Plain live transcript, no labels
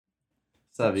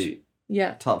Savvy,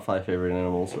 Yeah. top 5 favorite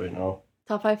animals right now.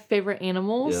 Top 5 favorite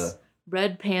animals. Yeah.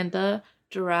 Red panda,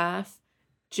 giraffe,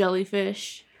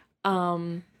 jellyfish,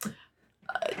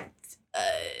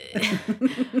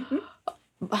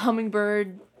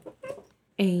 hummingbird,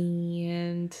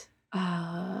 and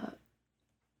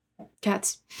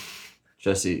cats.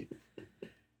 Jesse,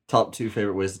 top 2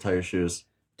 favorite ways to tie your shoes.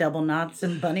 Double knots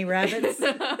and bunny rabbits.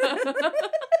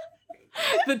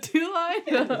 The 2 I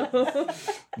know.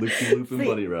 Loop and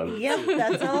bunny rabbits. Yep,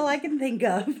 that's all I can think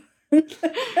of.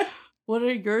 What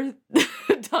are your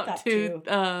top 2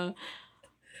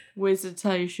 ways to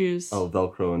tie your shoes? Oh,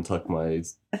 Velcro and tuck my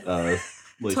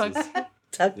laces.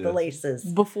 Tuck the laces.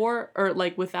 Before or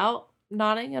like without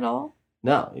knotting at all?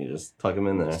 No, you just tuck them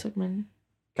in there. Just tuck 'em in.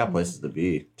 Got places to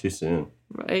be. Too soon.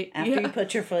 Right. After you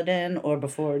put your foot in, or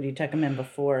before? Do you tuck them in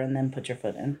before and then put your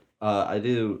foot in? I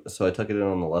do. So I tuck it in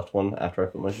on the left one after I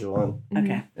put my shoe on.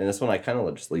 Okay. And this one I kind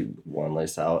of just leave one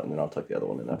lace out, and then I'll tuck the other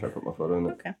one in after I put my foot in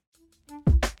it. Okay.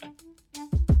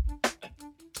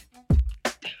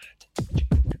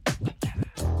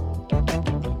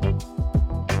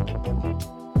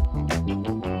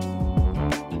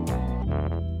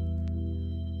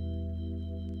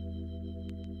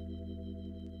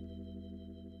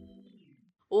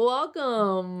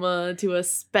 Welcome to a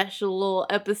special little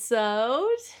episode.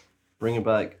 Bringing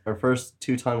back our first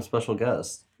 2-time special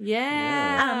guest.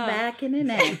 Yeah. I'm back in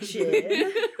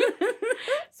action.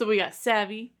 So we got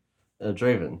Savvy.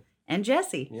 Draven. And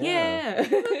Jesse. Yeah.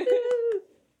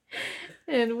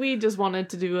 And we just wanted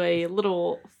to do a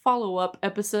little follow-up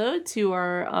episode to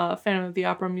our Phantom of the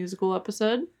Opera musical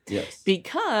episode. Yes.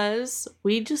 Because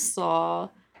we just saw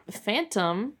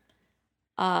Phantom,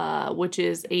 which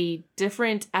is a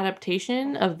different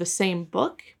adaptation of the same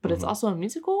book, but it's also a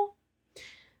musical.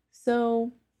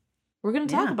 So we're going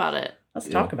to talk about it. Let's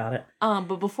talk about it.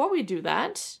 But before we do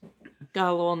that, got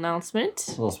a little announcement.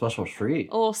 A little special treat.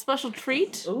 A little special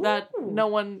treat Ooh. that no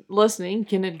one listening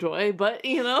can enjoy, but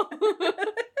you know.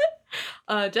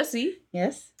 Jesse.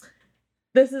 Yes?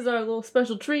 This is our little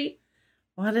special treat.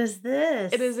 What is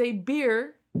this? It is a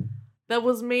beer that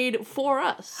was made for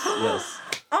us. Yes.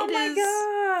 Oh It my is-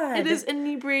 god! It is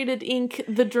Inebriated Ink,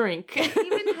 the drink. It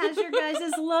even has your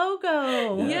guys'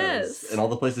 logo. Yes. And all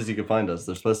the places you can find us.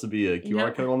 There's supposed to be a QR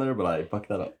Yep. code on there, but I fucked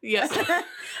that up. Yes.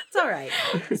 It's all right.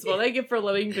 That's what I get for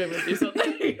letting Draven do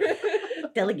something.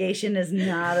 Delegation is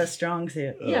not a strong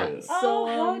suit. Yeah. yes. So, Oh,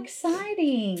 how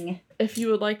exciting. if you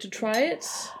would like to try it,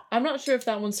 I'm not sure if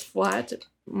that one's flat. It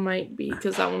might be,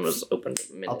 because that one was opened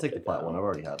a minute I'll take the ago. flat one. I've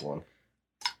already had one.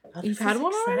 Oh, You've this had is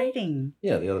one already? exciting.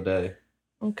 Yeah, the other day.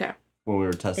 Okay. When we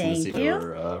were testing to see Thank if they you.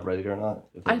 were ready or not.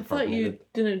 If they I were thought you carbonated.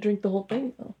 didn't drink the whole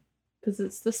thing, though. Because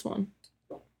it's this one.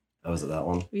 Oh, was it that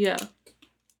one? Yeah.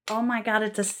 Oh my god,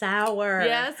 it's a sour.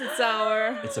 Yes, it's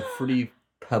sour. It's a fruity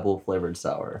pebble flavored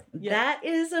sour. That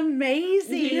is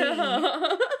amazing. Yeah.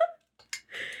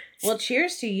 Well,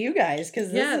 cheers to you guys,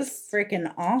 because this Yes. is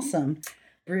freaking awesome.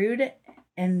 Brewed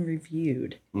and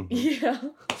reviewed Mhm. Yeah.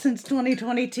 since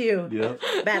 2022. Yep.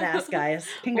 Badass, guys.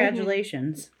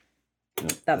 Congratulations.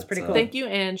 Yep. That's pretty cool. Thank you,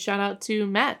 and shout out to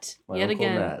Matt My yet Uncle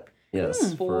again Matt.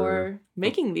 Yes. for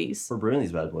making these. for brewing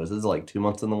these bad boys. This is like 2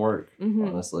 months in the work, Mhm.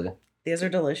 honestly. These are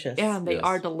delicious. Yeah, they Yes.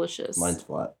 are delicious. Mine's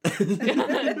flat.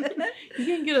 You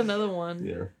can get another one.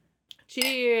 Yeah.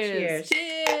 Cheers.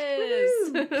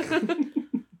 Cheers.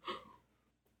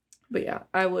 But yeah,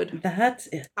 I would That's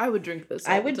it. drink this.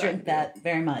 I all would the time. drink that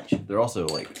very much. They're also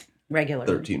like Regularly.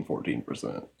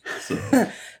 13-14%. So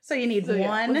So you need So, yeah.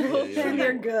 one, Yeah. and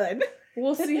you're good.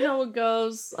 We'll see how it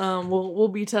goes. We'll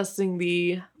be testing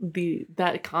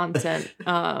that content.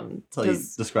 tell you,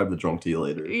 'Cause- describe the drunk to you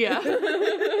later. yeah.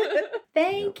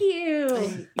 Thank you.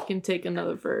 And you can take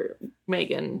another for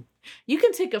Megan. You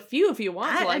can take a few if you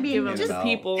want to, I like mean, give them just to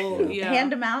people. Yeah. Yeah.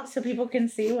 Hand them out so people can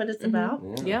see what it's Mhm.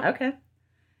 about. Yeah. Okay.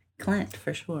 Clint,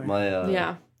 for sure. My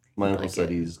Yeah. my uncle like said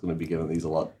it. he's going to be giving these to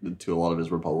a lot of his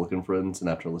Republican friends, and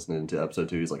after listening to episode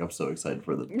 2, he's like, "I'm so excited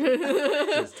for the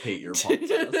just hate your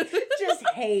podcast." Just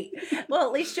hate. Well,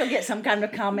 at least you'll get some kind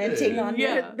of commenting on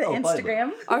Yeah. the Oh, fine.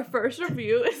 Instagram. Our first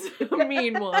review is a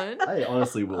mean one. I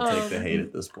honestly will take the hate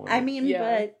at this point. I mean,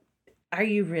 Yeah. but are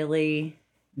you really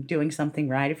doing something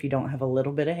right if you don't have a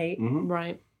little bit of hate? Mhm.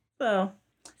 Right. So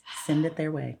send it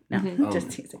their way. No, Mhm.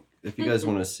 just teasing. If you guys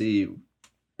want to see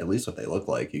at least what they look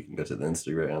like, you can go to the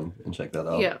Instagram and check that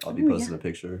out. Yeah. I'll be Ooh, posting a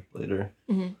picture later.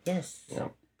 Yes. Yeah.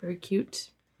 Very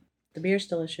cute. The beer's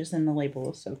delicious and the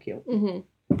label is so cute.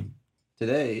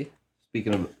 Today,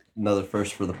 speaking of another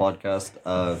first for the podcast,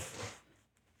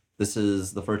 this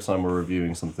is the first time we're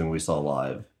reviewing something we saw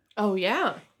live. Oh,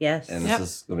 yeah. Yes. And this Yep.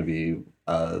 is going to be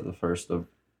the first of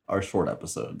our short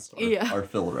episodes, our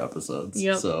filler episodes.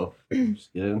 Yep. So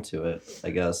just get into it, I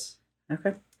guess.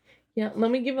 Okay. Yeah, let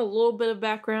me give a little bit of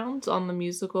background on the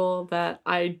musical that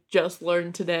I just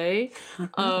learned today.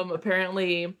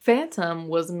 Apparently, Phantom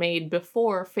was made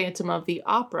before Phantom of the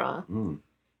Opera,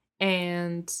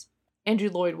 and Andrew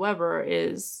Lloyd Webber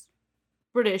is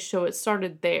British, so it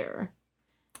started there.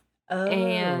 Oh.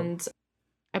 And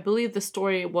I believe the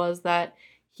story was that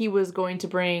he was going to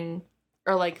bring,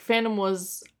 or like Phantom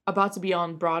was about to be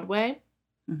on Broadway.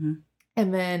 Mm-hmm.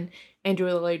 And then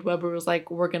Andrew Lloyd Webber was like,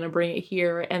 we're going to bring it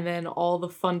here. And then all the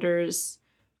funders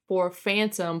for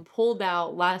Phantom pulled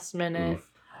out last minute. Oof.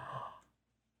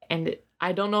 And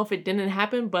I don't know if it didn't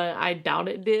happen, but I doubt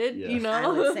it did, Yeah. you know? I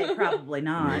would say probably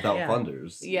not. Without yeah.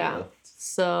 funders. Yeah.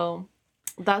 So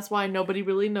that's why nobody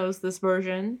really knows this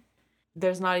version.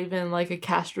 There's not even like a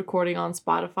cast recording on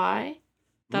Spotify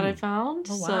that I found.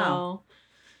 Oh, wow. So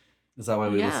Is that why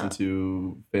we listen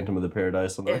to Phantom of the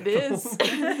Paradise on the it is.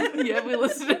 Yeah, we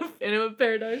listen to Phantom of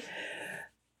Paradise.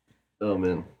 Oh,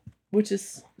 man. Which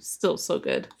is still so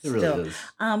good. It really Still. is.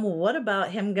 What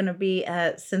about him going to be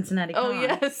at Cincinnati Con? Oh,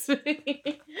 yes.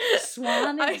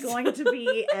 Swan is going to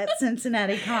be at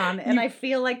Cincinnati Con, and I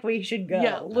feel like we should go.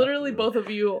 Yeah, literally both of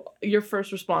you, your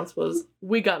first response was,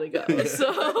 we gotta go. So,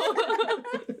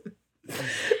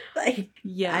 Like,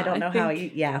 yeah. I don't know how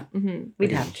you,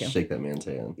 we'd have to. Shake that man's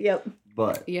hand. Yep.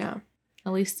 But Yeah,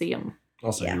 at least see him.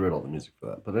 also, Yeah. he wrote all the music for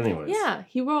that. But anyways. Yeah,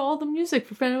 he wrote all the music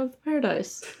for Phantom of the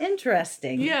Paradise.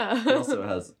 Interesting. Yeah. He also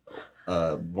has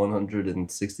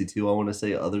 162, I want to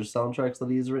say, other soundtracks that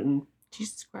he's written.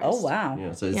 Jesus Christ. Oh, wow.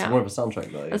 Yeah, so it's Yeah. more of a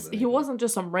soundtrack value. He wasn't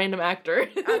just some random actor.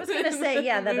 I was going to say,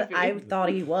 yeah, that I thought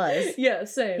he was. Yeah,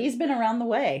 same. He's been around the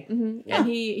way. Mm-hmm. And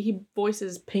he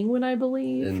voices Penguin, I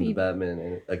believe. in the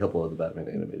Batman, a couple of the Batman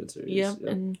animated series. Yep,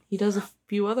 and he does a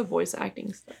few other voice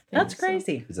acting stuff. That's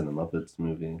crazy. He's in the Muppets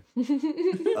movie.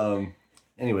 So.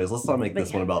 Anyways, let's not make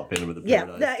this one about Phantom of the Yeah.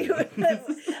 Paradise.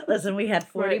 Listen, we had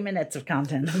 40 Right. minutes of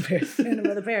content on Phantom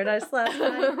of the Paradise last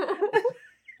time.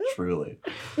 Truly.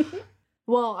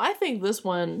 Well, I think this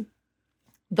one,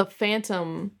 the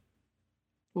Phantom,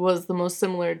 was the most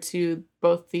similar to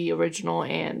both the original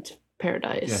and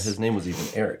Paradise. Yeah, his name was even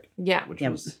Eric, Yeah. which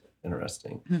Yep. was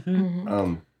interesting. Mhm.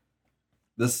 Mhm.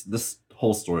 This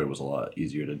whole story was a lot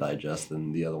easier to digest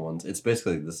than the other ones. It's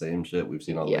basically the same shit we've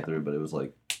seen all the way Yeah. through, but it was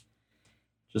like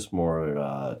just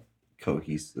more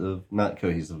cohesive. Not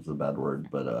cohesive is a bad word,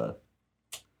 but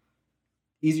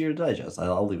easier to digest.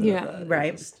 I'll leave it Yeah, at that.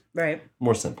 right. It's just Right.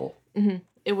 more simple.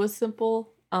 It was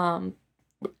simple.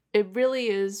 It really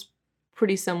is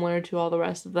pretty similar to all the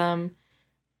rest of them.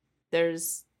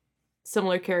 There's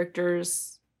similar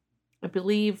characters. I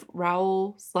believe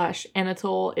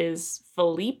Raoul/Anatole is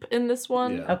Philippe in this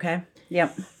one. Yeah. Okay.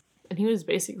 Yep. And he was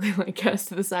basically like cast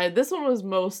to the side. This one was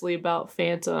mostly about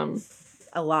Phantom.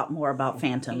 A lot more about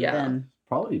Phantom Yeah. than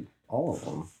Probably all of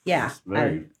them. Yeah, It's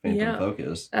very Phantom Yeah.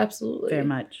 focused. Absolutely. very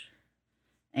much.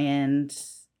 And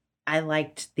I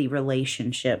liked the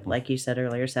relationship, like you said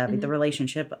earlier, Savvy, the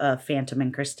relationship of Phantom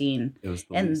and Christine It was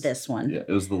the and least, this one. Yeah,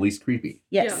 it was the least creepy.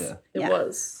 Yes. Yeah. It Yeah.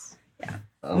 was.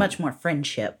 Much more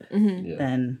friendship Mhm. Yeah.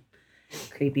 than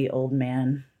creepy old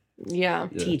man Yeah.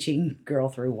 Yeah. teaching girl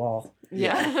through wall.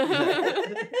 Yeah.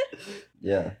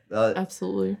 Yeah.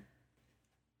 Absolutely. I'm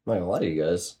not gonna lie to you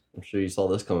guys. I'm sure you saw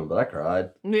this coming, but I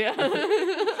cried. Yeah.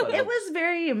 It was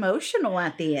very emotional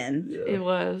at the end. Yeah. It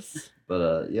was.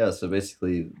 But yeah, so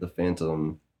basically the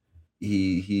Phantom,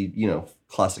 he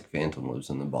classic Phantom lives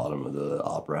in the bottom of the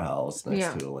opera house next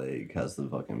Yeah. to a lake, has the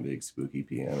fucking big spooky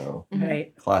piano. Mhm.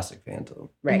 Right. Classic Phantom.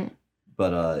 Right.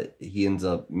 But he ends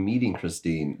up meeting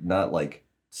Christine, not like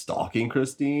stalking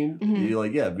Christine. Mhm.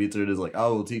 He meets her and is like, I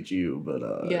will teach you,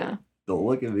 but Yeah. don't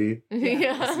look at me.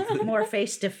 Yeah. More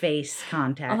face to face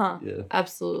contact. Uh-huh. Yeah.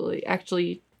 Absolutely.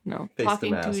 Actually, no. Face to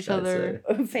Talking to mask, each I'd other.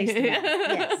 Face to mask.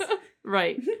 Yes.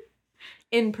 Right.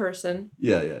 In person.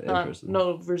 Yeah, in person. No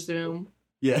over Zoom.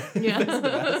 Yeah. Yeah. Face to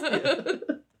mask,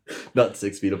 yeah. Not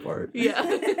 6 feet apart. Yeah.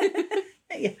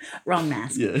 Yeah. Wrong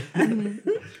mask. Yeah.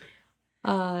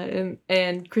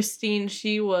 And Christine,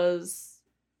 she was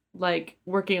like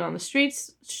working on the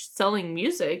streets selling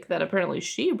music that apparently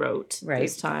she wrote Right.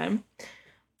 this time.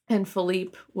 And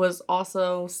Philippe was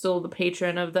also still the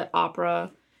patron of the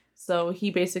opera. So he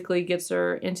basically gets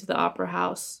her into the opera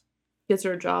house, gets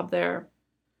her a job there.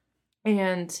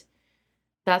 And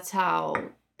that's how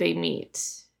they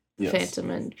meet. Yes. Phantom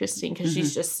and Christine, because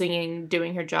she's just singing,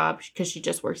 doing her job, because she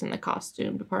just works in the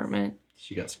costume department.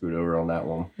 She got screwed over on that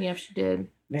one. Yeah, she did.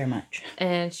 Very much.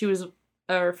 And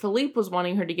Philippe was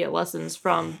wanting her to get lessons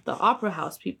from the opera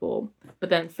house people, but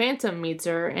then Phantom meets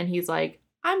her and he's like,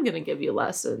 I'm gonna give you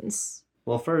lessons.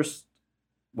 Well, first,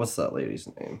 what's that lady's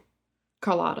name?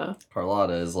 Carlotta.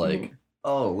 Carlotta is like,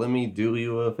 oh, let me do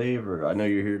you a favor. I know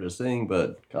you're here to sing,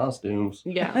 but costumes.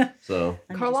 Yeah. So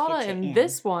Carlotta in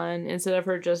this one, instead of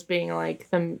her just being like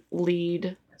the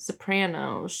lead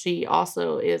soprano, she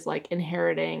also is like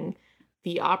inheriting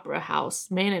the opera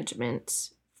house management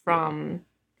from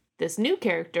this new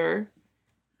character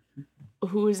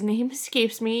whose name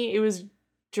escapes me. It was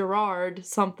Gerard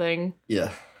something.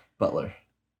 yeah, Butler.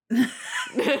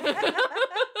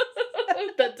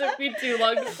 That took me too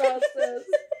long to process.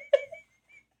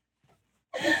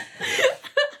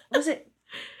 Was it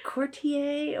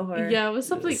Courtier or? Yeah, it was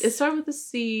something. Yes. It started with a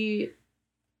C.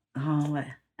 Oh,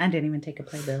 I didn't even take a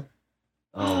playbill.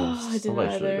 Oh, I didn't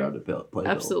somebody should have either. grabbed a play.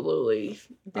 Absolutely.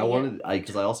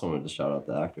 Because I also wanted to shout out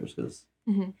the actors because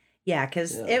Yeah,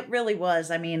 because it really was.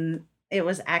 I mean, it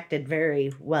was acted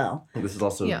very well. this is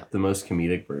also the most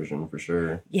comedic version for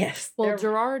sure. Yes. Well, there-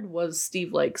 Gerard was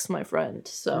Steve Lake's my friend,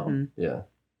 so Mhm. Yeah.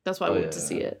 that's why I went to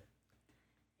see it.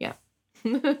 Yeah.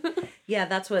 Yeah,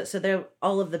 that's what. So there,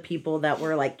 all of the people that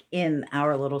were like in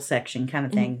our little section, kind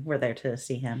of thing, were there to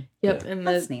see him. Yep, Yeah. and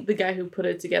That's the neat. guy who put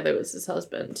it together was his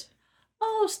husband.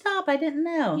 Oh, stop! I didn't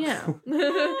know. Yeah. He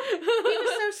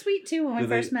was so sweet too when we Did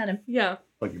they- first met him. Yeah.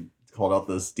 Like called out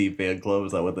the Steve fan club.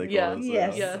 Is that what they call Yeah. it?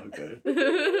 Yes. Yeah. So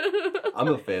good. I'm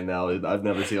a fan now. I've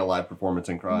never seen a live performance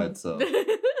and cried. So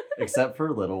except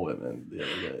for Little Women the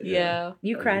other day. Yeah.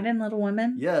 You cried in Little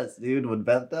Women. Yes, dude. When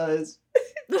Beth dies,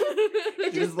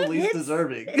 she was the least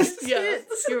deserving. Yeah,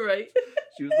 you're right.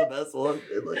 She was the best one.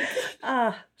 And, like,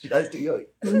 Ah, she dies too young.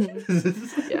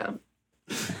 Yeah.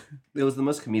 It was the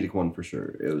most comedic one for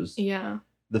sure. It was. Yeah.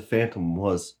 The Phantom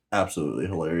was absolutely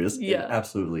hilarious. Yeah. And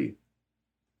absolutely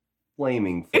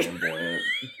flaming flamboyant.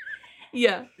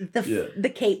 Yeah.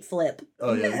 the cape flip.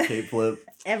 Oh yeah, the cape flip.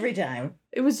 Every time.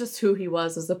 It was just who he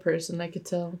was as a person, I could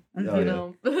tell. Oh, You yeah.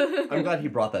 know. I'm glad he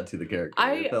brought that to the character.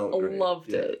 I It felt great.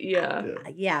 loved it. Yeah.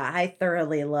 Yeah, I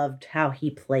thoroughly loved how he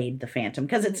played the Phantom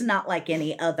because it's not like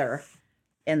any other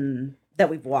in that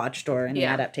we've watched or any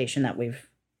Yeah. adaptation that we've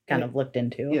kind of looked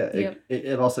into. Yeah, Yep.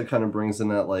 it also kind of brings in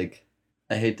that, like,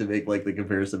 I hate to make like the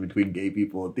comparison between gay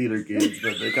people and theater kids,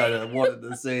 but they're kind of one and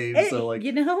the same. So like,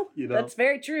 you know, know, that's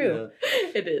very true.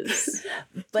 It is.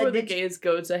 It's But where the did you- gays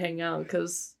go to hang out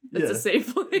because it's Yeah. a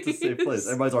safe place. it's a safe place.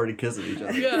 Everybody's already kissing each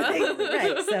other. Yeah.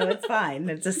 right, so it's fine.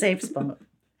 It's a safe spot.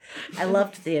 I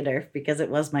loved theater because it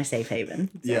was my safe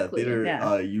haven. Yeah, Exactly. theater.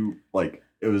 Yeah. You like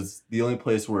it was the only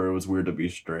place where it was weird to be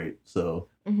straight. So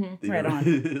Mm-hmm. theater Right on.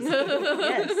 is-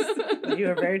 Yes, you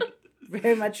are very,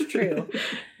 very much true.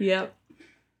 Yep.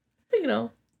 But, you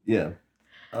know, yeah.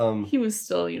 he was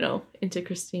still, you know, into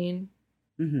Christine.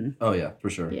 Hmm. Oh yeah, for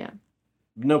sure. Yeah.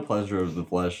 No pleasure of the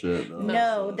flesh shit.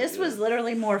 No, this was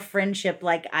literally more friendship.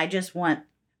 Like, I just want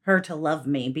her to love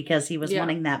me because he was Yeah.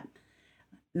 wanting that,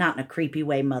 not in a creepy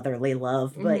way, motherly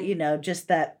love, but Mhm. you know, just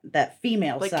that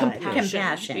female Like side,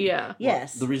 compassion. Yeah.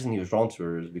 Yes. The reason he was drawn to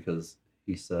her is because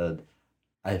he said,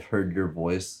 "I've heard your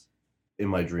voice in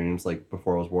my dreams, like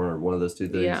before I was born, or one of those two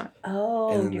things." Yeah.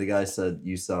 Oh. And then the guy said,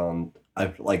 "You sound."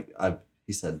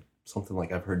 He said something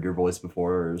like, "I've heard your voice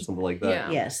before," or something like that.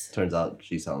 Yeah. Yes. Turns out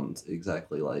she sounds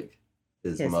exactly like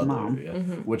his His mother, mom. yeah.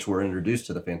 Mhm. Which we're introduced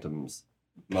to the Phantom's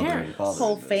mother and Parents. father.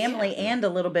 Whole in this. family and a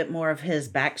little bit more of his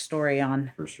backstory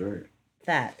on For sure.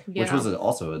 that. Yeah. Which was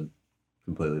also a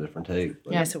completely different take.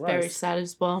 Like, Yeah, Yes, it very was. sad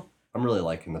as well. I'm really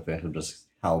liking the Phantom, just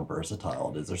how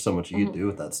versatile it is. There's so much you can do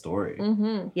with that story.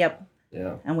 Mm-hmm. Yep.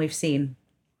 Yeah. And we've seen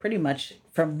pretty much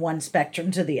from one spectrum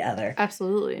to the other.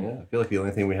 Absolutely. Yeah. I feel like the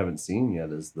only thing we haven't seen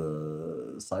yet is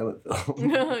the silent film.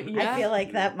 Yeah. I feel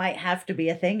like that might have to be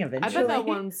a thing I eventually. bet that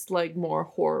one's like more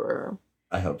horror.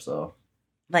 I hope so.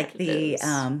 like It the is.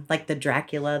 like the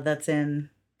Dracula that's in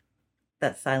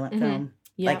that silent Mhm. film.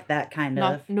 Yeah. Like that kind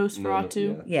Not of.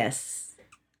 Nosferatu. No, Yes.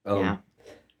 Yeah.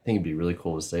 I think it'd be really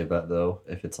cool to save that though,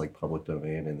 if it's like public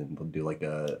domain, and then they'll do like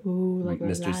a Ooh, like a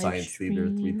Mr. live Science Theater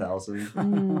stream. 3000.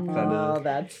 Mm. Kinda- Oh,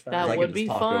 that's fun. That I would could be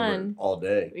just talk over it fun. all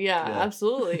day. Yeah,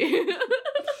 absolutely.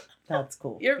 That's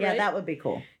cool. You're yeah, right. that would be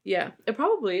cool. Yeah, it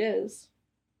probably is.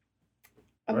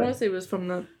 I Right. want to say it was from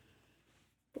the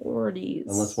 40s.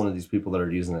 Unless one of these people that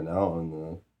are using it now on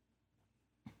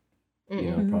the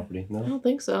Mm-mm. property. I No, don't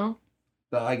think so.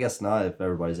 but I guess not if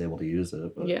everybody's able to use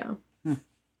it. But Yeah. Hmm.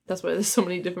 That's why there's so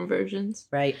many different versions.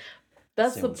 Right.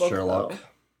 That's same the with book, Sherlock. though.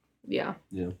 Yeah.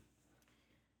 Yeah,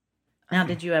 Now,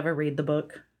 did you ever read the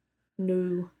book?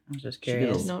 No. I was just She did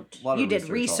curious. No. a lot of You did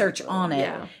research on it.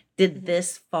 Yeah. Did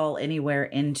this fall anywhere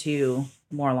into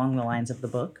more along the lines of the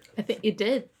book? I think it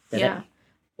did. Did Yeah.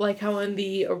 Like how in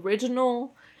the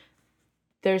original,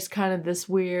 there's kind of this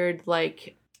weird,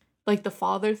 like the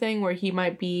father thing where he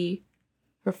might be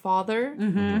her father.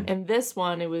 Mm-hmm. And this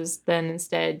one, it was then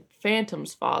instead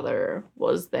Phantom's father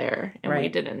was there, and we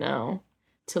Right. didn't know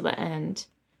till the end,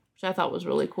 which I thought was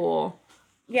really cool.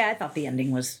 Yeah, I thought the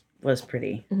ending was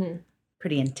pretty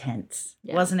pretty intense.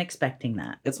 Yeah. Wasn't expecting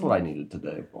that. It's what I needed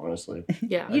today, honestly.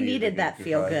 Yeah. You I needed that to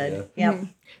feel cry, good. yeah. Yep.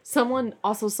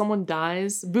 Someone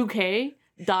dies. Bouquet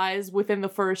dies within the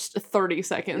first 30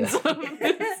 seconds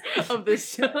of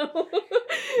this show.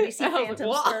 We see I was like, Phantom's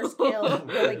 "Wow." first kill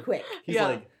really quick. He's Yeah.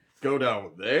 like, go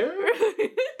down there?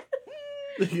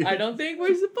 I don't think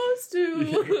we're supposed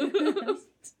to.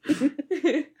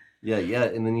 Yeah,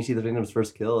 and then you see the Phantom's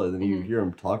first kill, and then you hear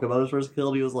him talk about his first kill,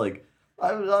 and he was like,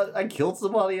 I killed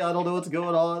somebody, I don't know what's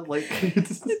going on. Like,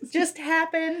 It just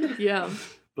happened. Yeah.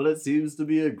 but it seems to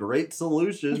be a great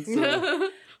solution. So,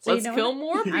 So Let's you know kill what?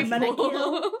 more people. I'm gonna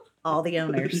kill all the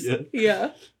owners. yeah.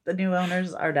 Yeah. The new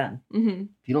owners are done. Mm-hmm.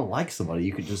 If you don't like somebody,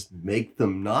 you could just make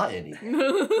them not any.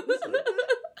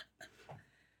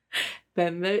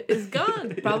 Then that is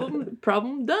gone.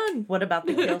 Problem done. What about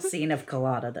the kill scene of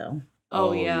Colada though? Oh,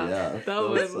 Oh, yeah. yeah. That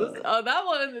was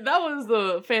that was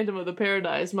the Phantom of the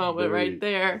Paradise moment Very- right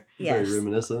there. Yes. Very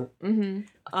reminiscent.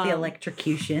 Mm-hmm. The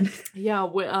electrocution. Yeah,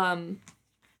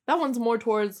 that one's more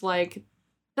towards like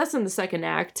that's in the second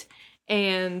act,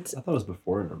 and I thought it was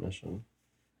before intermission.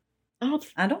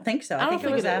 I don't think so. I, I don't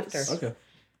think it was think it after. is. Okay.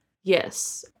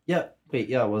 yes, Yeah, wait,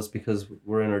 yeah, it was because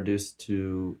we're introduced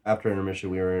to, after intermission,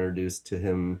 we were introduced to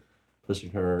him pushing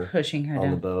her Pushing her on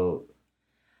the down. boat.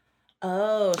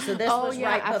 Oh, so this Oh, was yeah,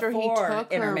 right after he before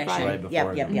took her, intermission. right. Before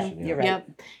Yep. intermission, yeah. You're right.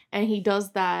 yep, and he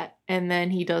does that, and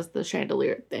then he does the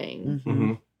chandelier thing.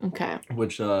 Mhm. Okay,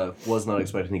 Which was not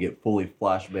expecting to get fully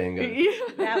flashbang.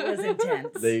 That was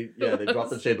intense. They dropped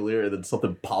the chandelier and then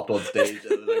something popped on stage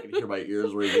and then I could hear my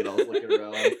ears ringing. I was looking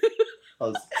around.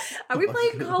 Are we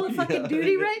playing Call of fucking Yeah.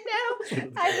 Duty right now?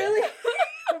 I really.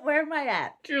 Where am I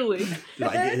at? Truly. Did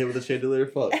I get hit with a chandelier?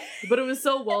 Fuck. But it was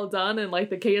so well done, and like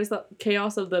the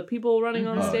chaos of the people running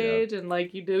on Oh, yeah. stage, and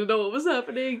like you didn't know what was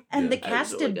happening. And Yeah. the That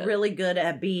cast was really did good. really good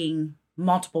at being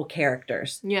multiple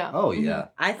characters. Yeah. Oh, yeah.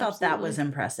 I thought that Absolutely. was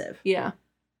impressive. Yeah.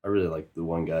 I really liked the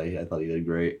one guy. I thought he did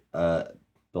great. Don't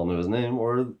know his name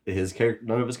or his character.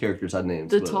 None of his characters had names.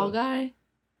 The but, tall guy.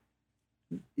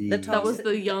 The tall- That was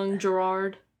the young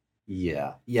Gerard.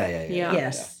 Yeah. Yeah.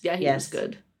 Yes. Yeah, he Yes. was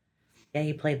good. Yeah,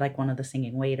 he played like one of the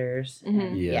singing waiters.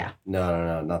 Mhm. Yeah. Yeah.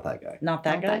 No, not that guy. Not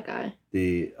that Not guy. that guy.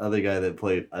 The other guy that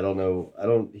played,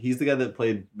 he's the guy that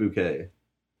played Bouquet.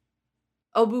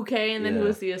 Oh, Bouquet, and then who Yeah.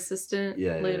 was the assistant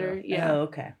Yeah, later? Oh, Yeah.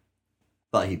 okay.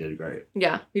 Thought he did great.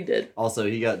 Yeah, he did. Also,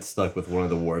 he got stuck with one of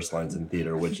the worst lines in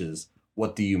theater, which is,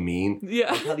 "What do you mean?"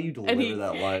 Yeah. Like, how do you deliver he-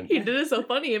 that line? He did it so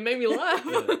funny, it made me laugh.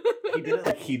 Yeah. He did it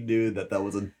like he knew that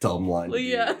was a dumb line. To do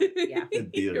Yeah. Yeah. in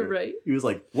theater. You're right. He was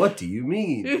like, "What do you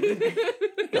mean?"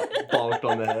 Got bonked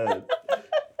on the head.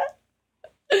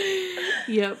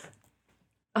 Yep.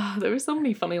 There were so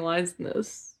many funny lines in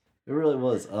this. It really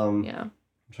was. Yeah. I'm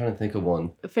trying to think of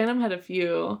one Phantom had a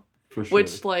few, for sure.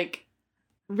 which like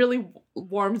really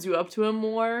warms you up to him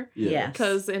more. Yeah.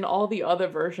 Because in all the other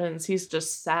versions, he's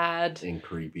just sad And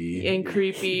creepy. and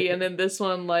creepy, and in this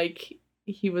one, like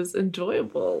he was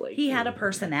enjoyable. Like He had a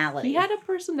personality. he had a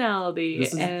personality,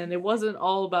 This is- and it wasn't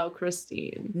all about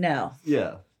Christine. No.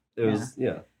 Yeah. It was.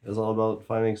 Yeah. It was all about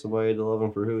finding somebody to love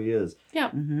him for who he is.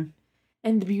 Mm-hmm.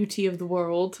 And the beauty of the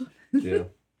world. Yeah.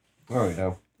 Oh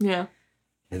yeah. Yeah.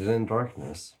 Hidden in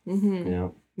darkness. Mm-hmm. Yeah.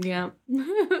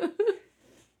 Yeah.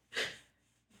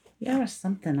 There was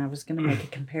something I was going to make a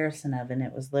comparison of, and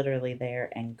it was literally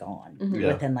there and gone Mhm. Yeah.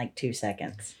 within like 2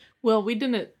 seconds. Well, we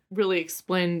didn't really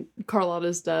explain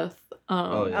Carlotta's death.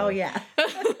 Oh, yeah. Oh, yeah.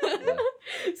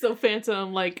 So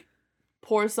Phantom like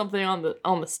pours something on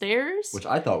the stairs. Which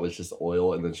I thought was just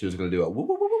oil, and then she was gonna do a whoop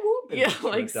whoop whoop whoop whoop. and Yeah,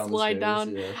 straight like the slide stairs.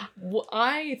 down. Yeah. Well,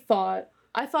 I thought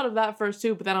of that first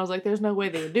too, but then I was like, "There's no way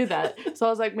they would do that." So I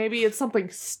was like, maybe it's something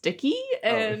sticky,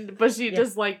 but she Yeah.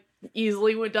 just like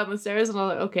easily went down the stairs, and I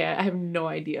was like, "Okay, I have no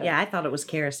idea." Yeah, I thought it was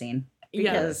kerosene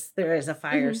Yeah. because there is a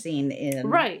fire Mhm. scene in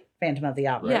Right. Phantom of the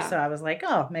Opera. Yeah. So I was like,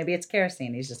 oh, maybe it's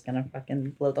kerosene. He's just going to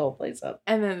fucking blow the whole place up.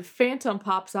 And then Phantom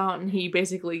pops out, and he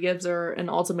basically gives her an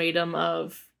ultimatum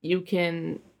of, "You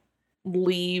can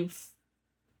leave,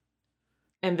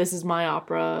 and this is my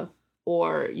opera,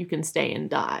 or you can stay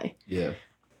and die." Yeah.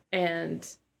 And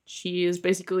she is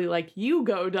basically like, "You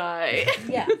go die."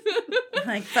 Yeah.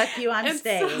 Like, fuck you, I'm and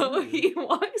staying. so he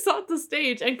walks off the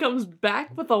stage and comes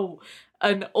back with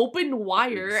an open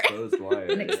wire. Exposed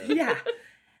wire. Yeah.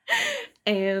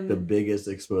 And The biggest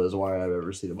exposed wire I've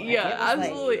ever seen in my yeah, It was like-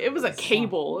 absolutely. It was a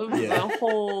cable. It was Yeah. a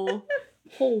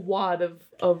whole wad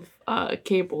of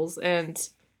cables, and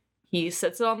he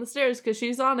sets it on the stairs because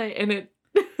she's on it, and it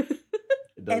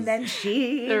It does. And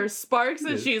then There are sparks,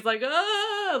 and Yeah. she's like,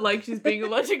 ah, like she's being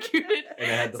electrocuted. And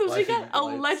it had the So she flashing got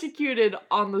lights. electrocuted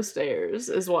on the stairs,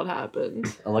 is what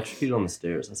happened. Electrocuted on the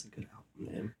Stairs. That's a good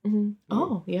album name. Mm-hmm.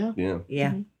 Oh, yeah. Yeah.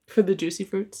 yeah. Mhm. For the juicy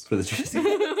fruits. For the Juicy.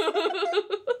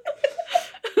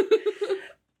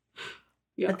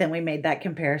 Yeah. But then we made that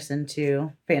comparison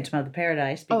to Phantom of the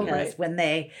Paradise Oh, because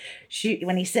right.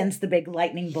 when he sends the big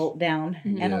lightning bolt down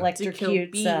Mhm. and Yeah.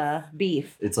 electrocutes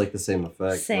Beef. It's like the same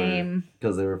effect. Same.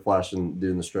 Because they were flashing,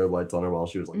 doing the strobe lights on her while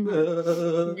she was like,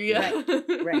 Mhm.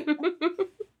 Yeah. Right.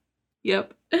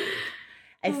 Yep. I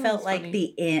Oh, felt that's like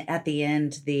funny. at the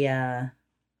end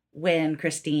when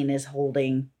Christine is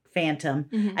holding Phantom,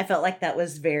 Mhm. I felt like that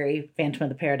was very Phantom of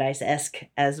the Paradise-esque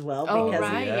as well Oh, because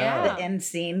right. yeah. Yeah. the end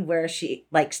scene where she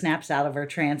like snaps out of her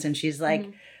trance and she's like,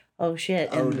 Mhm. "Oh shit!"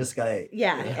 oh, And, this guy.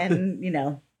 yeah, and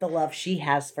the love she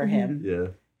has for Mhm. him Yeah.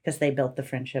 because they built the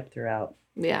friendship throughout.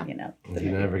 Yeah. He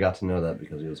never got to know that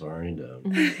because he was already dead.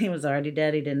 Mhm. He was already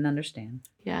dead. He didn't understand.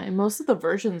 Yeah. And most of the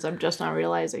versions, I'm just not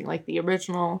realizing, like the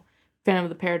original Phantom of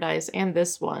the Paradise and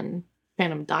this one,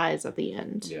 Phantom dies at the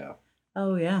end. Yeah.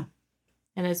 Oh yeah,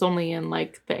 And it's only in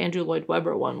like the Andrew Lloyd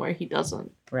Webber one where he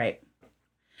doesn't. right.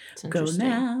 It's Go interesting.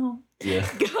 now. Yeah.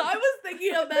 I was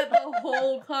thinking of that the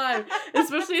whole time,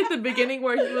 especially at the beginning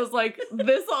where he was like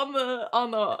this on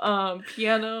the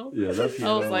piano. Yeah, that I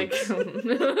piano. was like,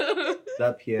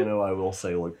 that piano, I will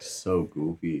say, looked so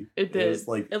goofy. it did. It was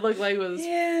like, It looked like it was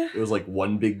Yeah. it was like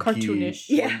one big cartoonish.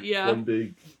 key. Yeah. Yeah. One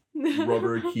big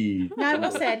rubber key. No, I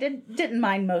will say I didn't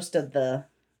mind most of the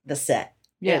set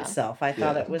Yeah. itself. I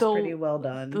thought Yeah. it was The- pretty well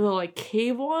done. The like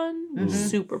cave one was Mhm.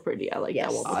 super pretty. I like Yes.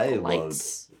 that one with I the loved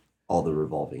lights. all the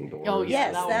revolving doors. Oh, yeah,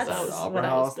 Yes, that that was was what Opera I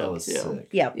House. was That dope was too. sick.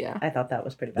 Yep. Yeah. I thought that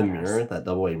was pretty The badass. mirror, that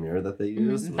double A mirror that they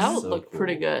used, Mhm. was That so looked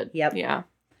pretty cool. good. Yep. Yeah.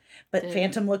 But Yeah.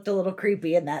 Phantom looked a little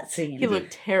creepy in that scene. He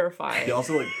looked terrifying. He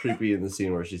also looked creepy in the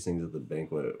scene where she sings at the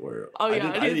banquet. Where Oh I yeah,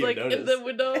 didn't- and I he's didn't like even in the notice.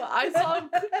 window. I saw him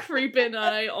creeping and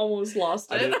I almost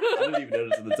lost I it. didn't even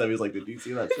notice at the time. He was like, "Did you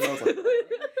see that shit?" I was like,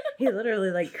 He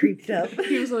literally like creeped up.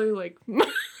 He was like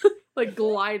like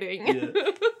gliding.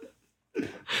 Yeah.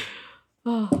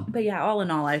 Oh, But yeah, all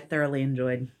in all, I thoroughly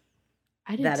enjoyed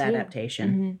I did that too.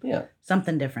 adaptation. Mhm. "Yeah,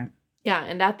 Something different. Yeah,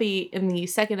 and in the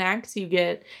second act, you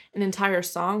get an entire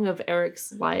song of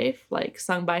Eric's life, like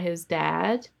sung by his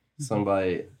dad. sung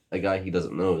by a guy he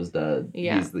doesn't know his dad.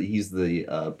 Yeah. He's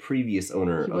the previous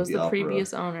owner He of was the the opera.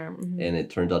 previous owner. Mhm. And it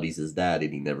turns out he's his dad,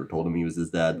 and he never told him he was his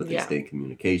dad, but they Yeah. stay in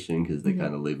communication because they Mhm.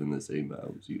 kind of live in the same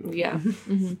house. You know? Yeah.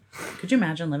 Mhm. Could you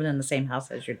imagine living in the same house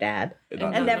as your dad And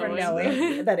And and not never knowing.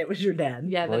 knowing that it was your dad?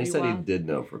 Yeah, Well, he that'd be said he wild. did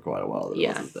know for quite a while that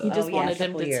Yeah, it was his he dad. just Oh, yeah, wanted a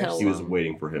him couple to years. tell He was him.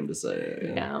 waiting for him to say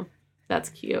it. Yeah, that's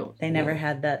cute. They never Yeah.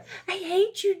 had that. I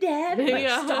hate you, Dad. Like,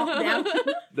 Yeah. stomp down.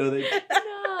 No, they.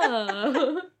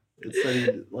 No. It said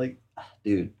he like,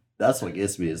 dude. That's what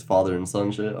gets me is father and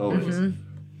son shit always, Mhm.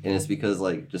 and it's because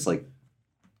it's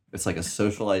like a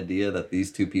social idea that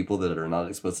these two people that are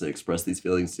not supposed to express these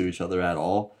feelings to each other at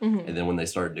all, Mhm. and then when they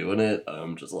start doing it,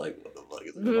 I'm just like, what the fuck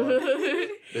is going on?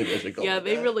 Maybe I should call Yeah, it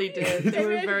they that. really did. They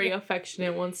were very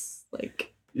affectionate once,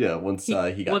 like Yeah, once he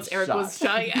got once Eric shot. was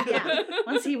shot. Yeah. Yeah.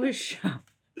 Once he was shot.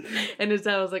 And his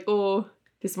dad was like, "Oh,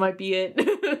 this might be it."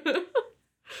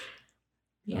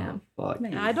 Yeah. Oh, fuck.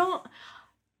 Man. I don't.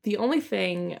 The only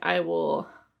thing I will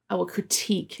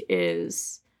critique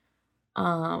is,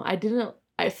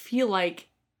 I feel like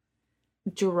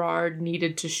Gerard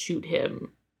needed to shoot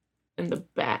him in the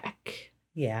back.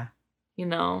 Yeah. You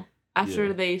know, after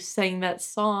Yeah. they sang that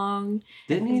song,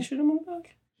 Didn't he shoot him in the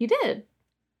back? he did.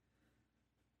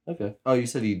 Okay. Oh, you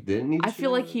said he didn't need to I shoot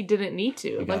feel him? like he didn't need to.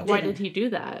 He Like, got why it. did he do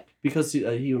that? Because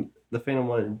the Phantom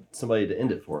wanted somebody to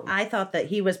end it for him. I thought that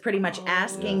he was pretty much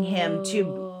asking him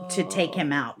to take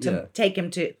him out, to Yeah. take him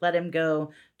to let him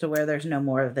go to where there's no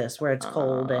more of this, where it's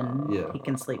cold and Yeah. he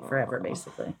can sleep forever,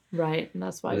 basically. Right, and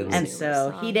that's why. he was And doing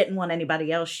so this he song. didn't want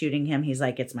anybody else shooting him. He's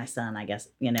like, "It's my son. I guess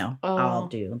I'll Oh.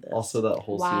 do this." Also, that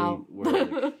whole Wow. scene where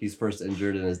like, he's first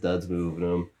injured and his dad's moving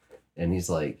him, and he's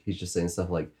just saying stuff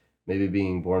like, maybe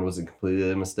being born wasn't completely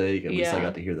a mistake. At least I Yeah.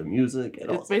 got to hear the music. And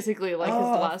I It's was like, basically like his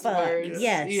Oh, last fuck, words.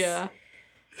 yes. Yeah.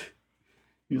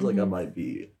 he was like, I Mhm. might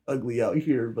be ugly out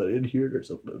here, but in here there's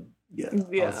something. Yeah.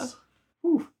 Yeah.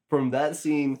 From that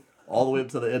scene all the way up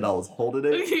to the end, I was holding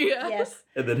it. Yeah. Yes,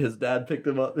 And then his dad picked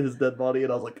him up, his dead body,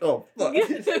 and I was like, oh, fuck.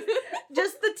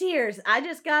 just the tears. I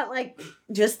just got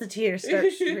just the tears start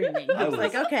streaming. I was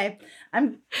like, "Okay,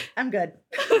 I'm good."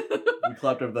 We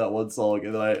clapped over that one song,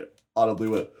 and then I audibly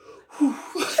went, whew.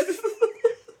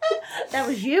 That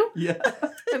was you. Yeah.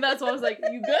 And that's why I was like,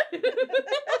 "You good?"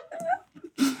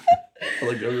 I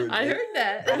looked over at I Jason. heard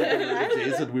that. I looked over at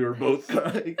Jason, we were both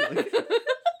crying. Like,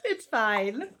 It's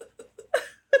fine.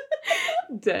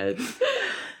 Dead.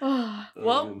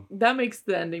 Well, that makes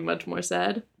the ending much more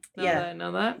sad. Now Yeah. that I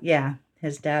know that. Yeah,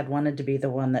 his dad wanted to be the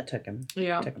one that took him.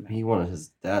 Yeah. Took him out. He wanted his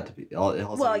dad to be.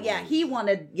 Well, yeah, he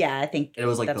wanted. Yeah, I think It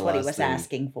was like that's the what he last was thing.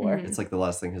 asking for. Mhm. It's like the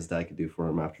last thing his dad could do for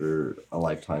him after a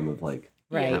lifetime of like.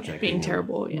 Right. Yeah, rejecting being him.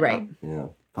 terrible. Yeah. Right. Yeah.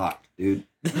 Fuck, dude.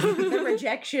 The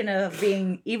rejection of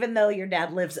being, even though your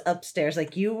dad lives upstairs,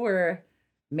 like you were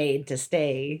made to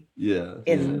stay Yeah.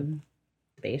 in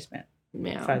the basement,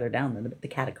 Yeah. farther down the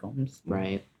catacombs.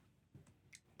 Right.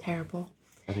 Terrible.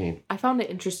 I mean, I found it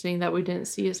interesting that we didn't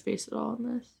see his face at all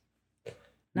in this.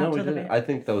 Not no, we till the didn't. very- I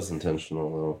think that was intentional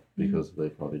though, because they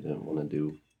probably didn't want to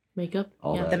do Makeup.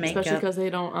 all yeah. that. The makeup. Especially because they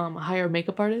don't hire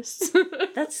makeup artists.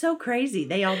 That's so crazy.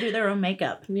 They all do their own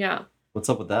makeup. Yeah. What's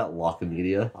up with that? Lock of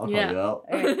media. I'll call Yeah. you out.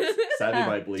 Alright. Savvy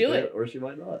might believe Do it, it. or she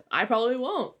might not. I probably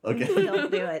won't. Okay. Don't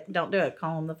do it. Don't do it.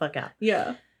 Call them the fuck out.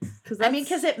 Yeah. Because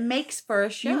Because it makes for a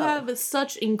show. you have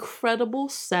such incredible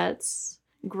sets,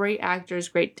 great actors,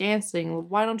 great dancing.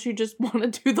 Why don't you just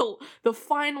want to do the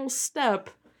final step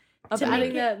of To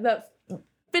adding make that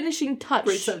finishing touch?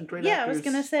 Great Yeah, I was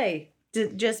gonna say,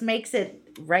 just makes it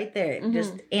right there. It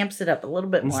just amps it up a little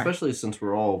bit And more. especially since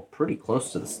we're all pretty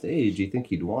close to the stage, you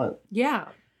think you'd want. Yeah,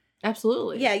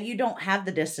 absolutely. Yeah, you don't have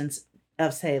the distance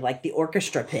of say like the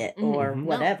orchestra pit or Mhm.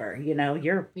 whatever. You know,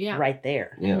 you're Yeah. right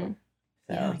there. Yeah. Mhm.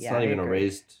 So Yeah, it's yeah, not I even a agree.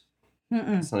 raised.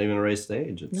 Mm-mm. It's not even a raised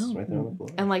stage. It's No. right there on the floor.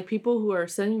 And like people who are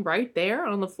sitting right there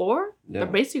on the floor, Yeah. they're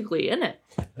basically in it.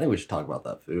 I think we should talk about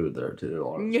that food there too.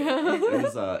 Honestly.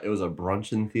 Yeah. It was a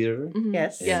bruncheon theater. Mhm.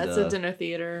 Yes. Yeah, And, it's a uh, dinner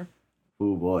theater.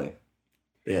 Oh boy,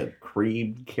 they had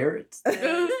creamed carrots.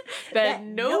 that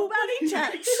nobody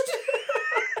touched.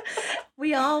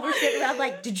 We all were sitting around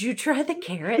like, did you try the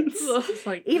carrots? It's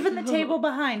like, Even the table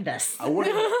behind us. I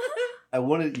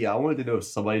wanted to know if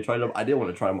somebody tried them. I didn't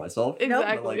want to try them myself. But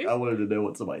Exactly. like, I wanted to know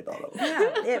what somebody thought of them.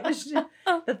 Yeah, it was just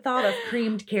the thought of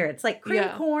creamed carrots. Like creamed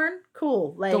Yeah. corn,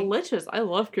 cool. Like Delicious. I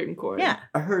love cream corn. yeah.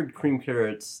 I heard creamed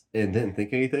carrots and didn't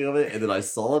think anything of it, and then I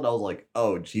saw it. And I was like,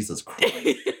 "Oh Jesus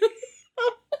Christ!"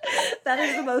 That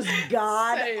is the most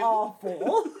god Same.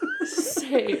 awful.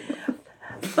 Same.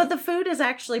 But the food is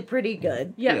actually pretty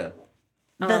good. Yeah.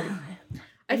 The,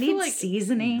 I it feel needs like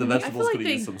seasoning. The I feel vegetables like could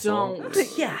they use some salt.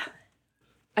 don't. Yeah.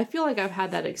 I feel like I've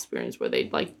had that experience where they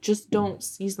like just don't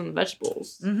season the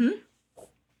vegetables, Mm-hmm.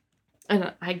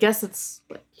 and I guess it's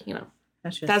like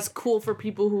That's just that's cool for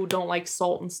people who don't like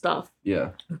salt and stuff.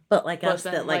 Yeah, but like But us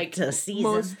then, that like to season.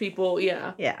 Most people,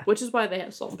 yeah, Yeah. which is why they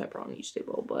have salt and pepper on each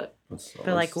table. But But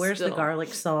like where's the Still.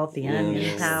 garlic salt, the onion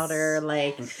Yes. powder,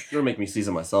 like You're gonna make me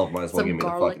season myself. Might as well Some give me the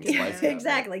garlic fucking in spice. there.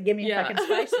 exactly. Give me Yeah. a fucking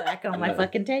spice rack on my Yeah.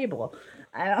 fucking table.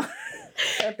 I don't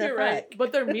what the you're right. fuck?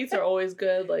 But their meats are always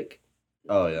good. Like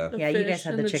Oh yeah, the Yeah, you guys fish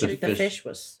had and the chicken. chicken. The fish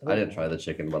was I didn't try the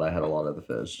chicken, but I had a lot of the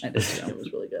fish. I did too. It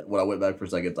was really good. When I went back for a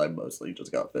second time, mostly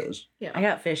just got fish. Yeah, I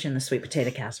got fish in the sweet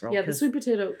potato casserole. yeah. The 'cause sweet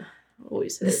potato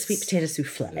always the hits. sweet potato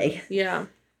souffle. Yeah.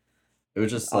 It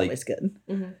was just like Always good.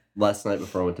 last night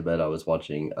before I went to bed. I was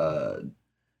watching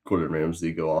Gordon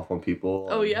Ramsay go off on people.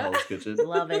 Oh, on yeah? Hell's Kitchen.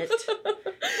 Love it.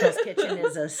 Hell's Kitchen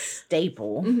is a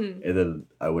staple. Mhm. And then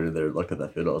I went in there and looked at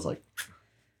that food. I was like,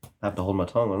 I have to hold my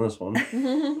tongue on this one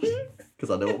because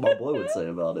I know what my boy would say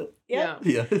about it. Yeah.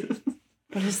 Yeah.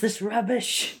 What is this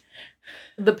rubbish?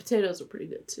 The potatoes are pretty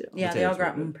good too. Yeah, the Potatoes au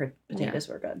were gratin potatoes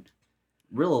were good.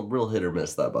 real hit or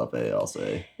miss that buffet. I'll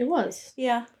say. It was.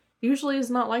 Yeah. Usually it's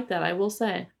not like that, I will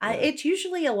say. It's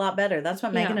usually a lot better. That's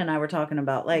what Megan Yeah. and I were talking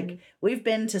about. Like, Mhm. we've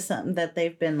been to something that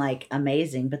they've been like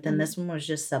amazing, but then Mhm. this one was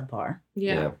just subpar.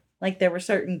 Yeah. Like, there were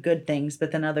certain good things,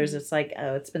 but then others, it's like,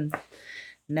 oh, it's been,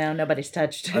 no, nobody's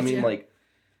touched. I mean, Yeah. like,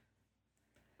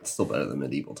 it's still better than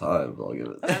medieval times. I'll give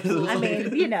it. Absolutely. I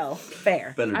mean, you know,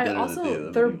 fair. better I dinner also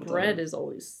than their medieval bread times. is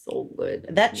always so good.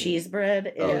 That cheese bread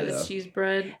is, Oh, yeah, yeah. the cheese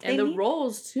bread They and the need-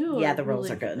 rolls too. Yeah, are the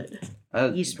rolls really are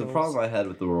good. Yeast The rolls. problem I had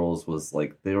with the rolls was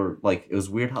like they were like it was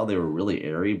weird how they were really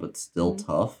airy but still Mhm.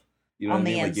 tough. You know On what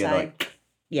I the mean? Like, you had, inside. like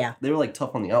Yeah. they were like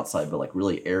tough on the outside but like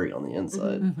really airy on the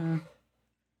inside. Mm-hmm.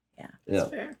 Yeah. That's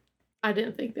fair. I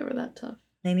didn't think they were that tough.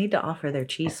 They need to offer their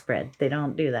cheese spread. They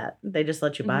don't do that. They just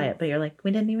let you buy Mhm. it, but you're like,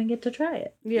 we didn't even get to try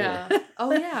it. Yeah.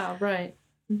 Oh yeah, right.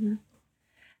 hmm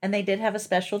And they did have a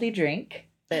specialty drink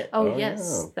that Oh, Oh,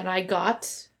 yes, yeah. that I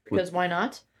got because why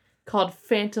not? Called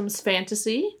Phantom's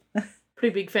Fantasy.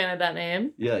 Pretty big fan of that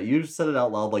name. Yeah, you said it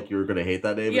out loud like you were gonna hate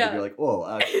that name, Yeah. and you're like, "Well,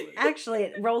 actually, actually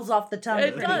it rolls off the tongue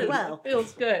It pretty does. well. It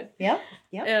feels good. Yep.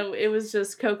 Yep. It was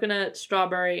just coconut,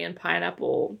 strawberry, and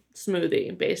pineapple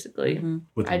smoothie, basically. Mhm.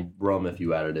 with I- rum if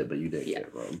you added it, but you didn't Yeah.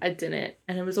 get rum." I didn't,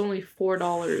 and it was only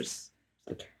 $4.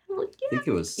 Like, I think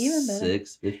it was Even better.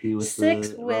 $6.50 with Six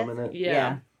the with- rum in it.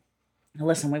 yeah.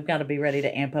 Listen, we've got to be ready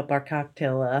to amp up our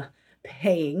cocktail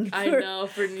paying I know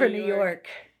for New York.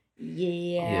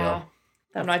 Yeah.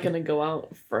 I'm not going to go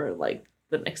out for like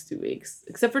the next 2 weeks.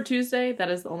 Except for Tuesday.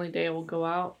 That is the only day I will go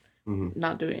out. Mm-hmm.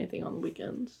 Not doing anything on the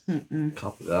weekends.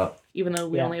 Copy that. Even though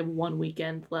we only have 1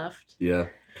 weekend left. Yeah.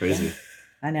 Crazy.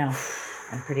 I know.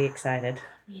 I'm pretty excited.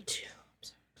 Me too.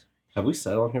 Have we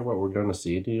said on here what we're going to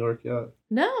see in New York yet?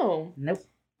 No. Nope.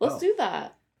 Let's do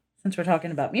that. Since we're talking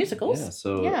about musicals. Yeah,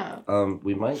 so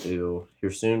we might do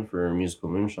here soon for musical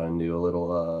Moonshine do a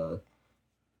little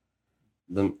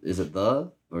is it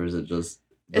the or is it just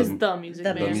it's the Music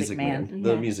Man. The Music Man. Mm-hmm.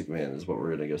 The Music Man is what we're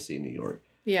gonna go see in New York.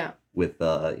 Yeah. With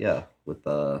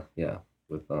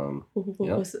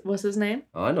What's his name?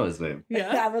 Oh, I know his name.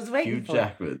 Yeah. I was waiting Hugh for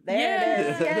Jackman. There it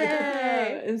is.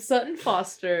 Yay. And Sutton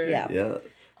Foster. Yeah. Yeah.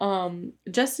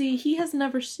 Jesse, he has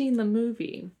never seen the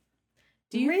movie.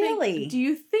 Do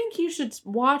you think you should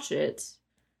watch it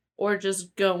or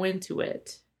just go into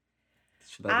it?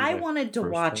 I wanted to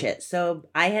watch it, so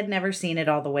I had never seen it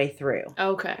all the way through.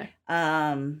 Okay.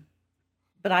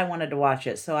 But I wanted to watch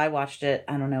it, so I watched it,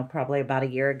 I don't know, probably about a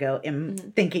year ago,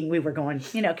 thinking we were going,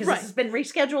 because this has been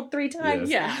rescheduled 3 times.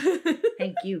 Yeah.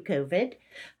 Thank you, COVID.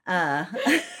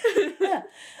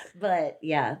 But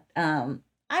yeah,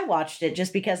 I watched it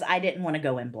just because I didn't want to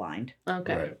go in blind.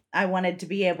 Okay. Right. I wanted to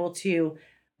be able to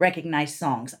recognize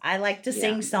songs. I like to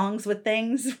sing songs with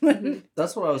things.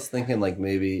 That's what I was thinking. Like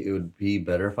maybe it would be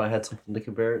better if I had something to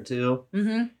compare it to,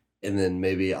 and then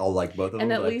maybe I'll like both of them.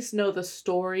 And at least know the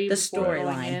story. The storyline.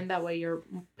 storyline. That way you're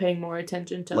paying more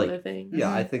attention to other things.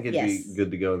 Yeah, I think it'd be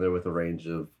good to go in there with a range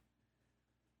of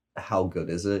how good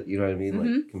is it. You know what I mean?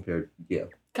 Like compared. Yeah.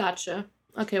 Gotcha.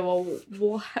 Okay, well,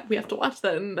 we have to watch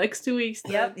that in the next 2 weeks.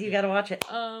 Then. Yep, you got to watch it.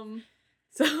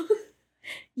 So,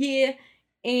 yeah,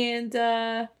 and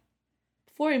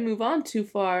before we move on too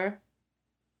far,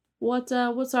 what's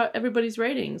everybody's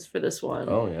ratings for this one?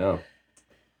 Oh yeah.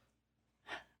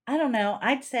 I don't know.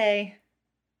 I'd say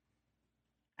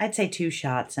 2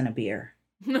 shots and a beer.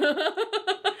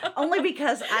 Only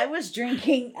because I was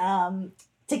drinking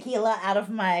tequila out of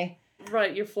my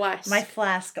your flask. My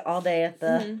flask all day at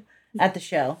the at the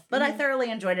show. But I thoroughly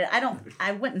enjoyed it.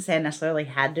 I wouldn't say I necessarily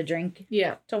had to drink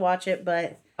to watch it,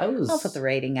 but I'll put the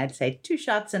rating. I'd say 2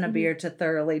 shots and a beer to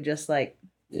thoroughly just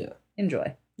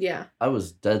enjoy. Yeah. I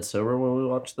was dead sober when we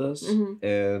watched this,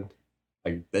 and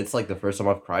it's like the first time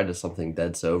I've cried to something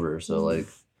dead sober. So like,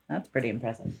 that's pretty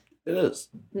impressive. It is.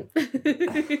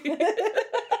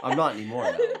 I'm not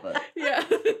anymore now, but yeah.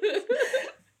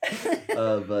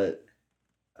 But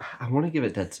I want to give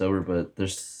it dead sober, but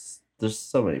there's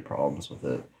so many problems with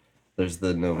it. There's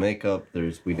the no makeup.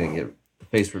 We didn't get the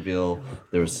face reveal.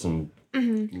 There was some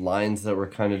lines that were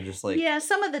kind of just like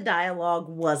some of the dialogue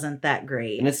wasn't that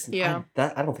great. And it's I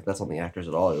don't think that's on the actors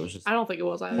at all. It was just I don't think it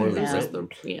was either. It was was just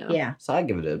yeah. So I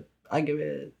give it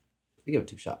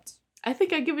 2 shots. I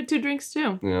think I give it 2 drinks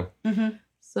too. Yeah.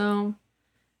 So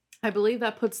I believe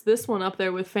that puts this one up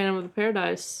there with Phantom of the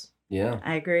Paradise. Yeah.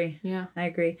 I agree. Yeah. I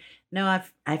agree. No,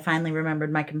 I finally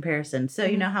remembered my comparison. So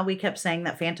you know how we kept saying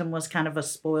that Phantom was kind of a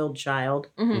spoiled child?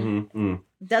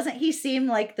 Doesn't he seem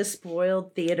like the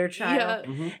spoiled theater child?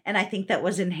 Yeah. And I think that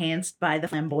was enhanced by the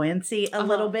flamboyancy a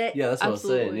little bit. Yeah, that's what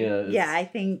Absolutely. I was saying. Yeah. I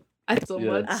think so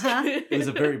much. It was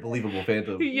a very believable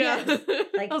Phantom. Yeah.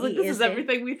 Like I was like, this is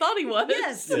everything we thought he was.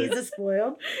 Yes, he's a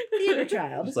spoiled theater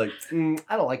child. It's like,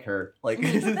 I don't like her. Like,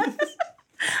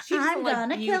 I'm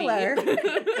gonna kill her.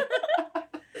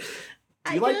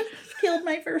 I just killed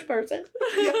my first person. And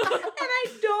I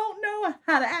don't know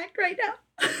how to act right now.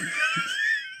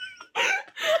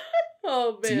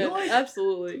 Oh, man. Do you like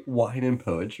absolutely. Wine and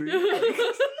poetry?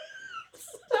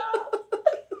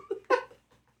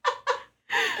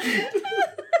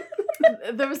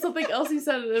 There was something else he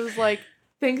said, and it was like,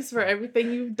 thanks for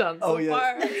everything you've done so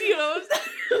far. You know,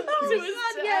 to his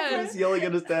dad. He was yelling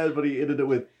at his dad, but he ended it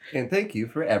with, and thank you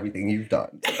for everything you've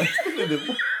done. And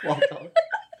then walked off.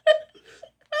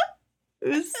 It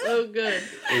was so good.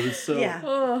 It was so. Yeah.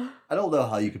 I don't know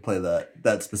how you could play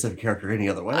that specific character any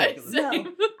other way.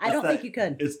 No, I don't think you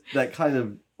could. It's that kind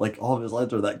of, like, all of his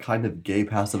lines are that kind of gay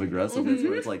passive aggressiveness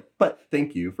where it's like, but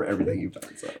thank you for everything you've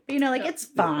done. So. You know, like, it's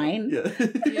fine. Yeah.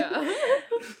 Yeah.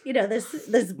 You know,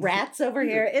 there's rats over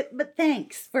here, but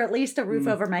thanks for at least a roof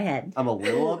over my head. I'm a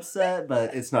little upset,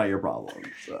 but it's not your problem.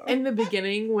 So. In the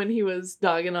beginning, when he was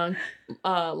dogging on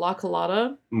La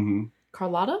Colada,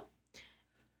 Carlotta?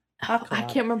 I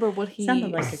can't remember what he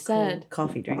sounded like said. A cool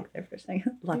coffee drink there for a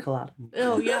second. La Colada.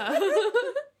 Oh, yeah.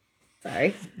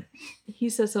 Sorry. He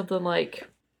said something like,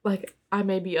 I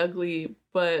may be ugly,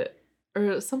 but,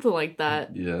 or something like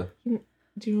that. Yeah. Do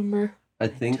you remember? I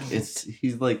think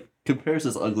he's like, compares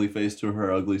his ugly face to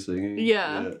her ugly singing.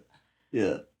 Yeah.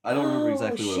 Yeah. I don't remember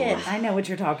exactly what it was. I know what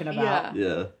you're talking about.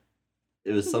 Yeah.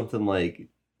 It was something like,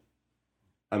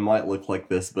 I might look like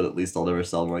this, but at least I'll never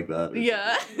sound like that.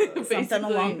 Yeah. Something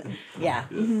along. Yeah.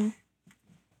 Mm-hmm.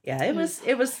 Yeah. It was.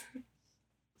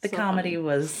 The so comedy funny.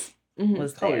 was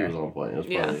comedy there. Was on point. It was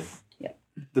probably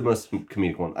the most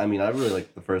comedic one. I mean, I really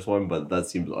liked the first one, but that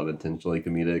seems unintentionally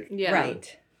comedic. Yeah.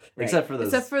 Right. Except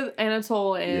for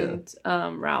Anatole and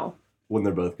Ralph. When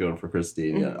they're both going for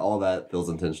Christine, all that feels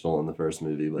intentional in the first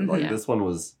movie, but like this one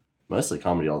was mostly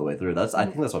comedy all the way through. I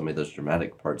think that's what made those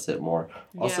dramatic parts hit more.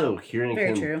 Also, hearing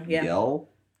him yell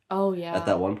at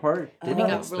that one part, didn't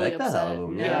expect really that out of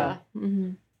him. Yeah.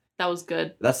 Mm-hmm. That was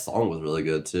good. That song was really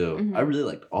good too. Mm-hmm. I really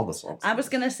liked all the songs. I was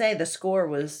gonna say the score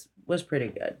was pretty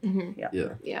good. Mm-hmm.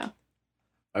 Yeah.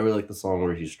 I really like the song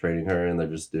where he's training her and they're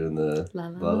just doing the la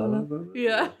la la la.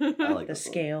 Yeah. I like the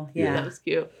scale. Yeah, that was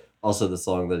cute. Also, the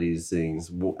song that he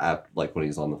sings, like when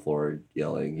he's on the floor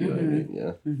yelling, you know what I mean?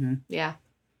 Yeah. Mm-hmm. Yeah.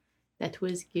 That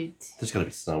was cute. There's gotta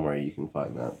be somewhere you can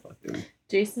find that fucking.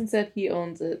 Jason said he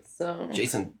owns it, so.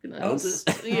 Jason owns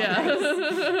it?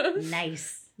 Yeah.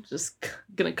 Nice. Just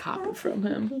gonna copy from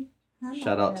him.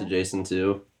 Shout out to Jason,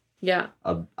 too. Yeah.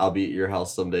 I'll be at your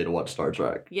house someday to watch Star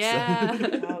Trek. Yeah.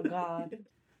 Oh, God.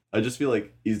 I just feel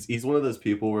like he's one of those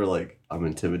people where like I'm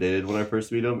intimidated when I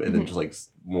first meet him, and then just like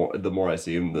the more I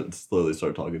see him, then slowly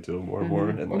start talking to him more and more,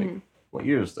 and like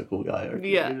you're just a cool guy.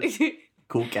 Yeah,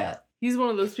 cool cat. He's one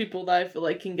of those people that I feel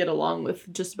like can get along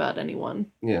with just about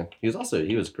anyone. Yeah, he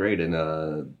was great in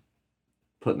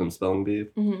putting them spelling bee.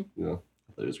 Mm-hmm. You know,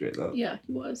 I thought he was great though. Yeah,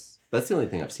 he was. That's the only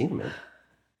thing I've seen him in.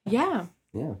 Yeah.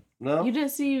 Yeah. No. You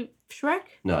didn't see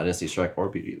Shrek? No, I didn't see Shrek or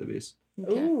Beauty and the Beast.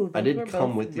 Okay. Ooh, I did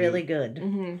come with you. Really good.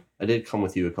 Mm-hmm. I did come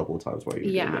with you a couple of times while you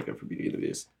were doing makeup for Beauty and the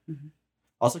Beast. Mm-hmm.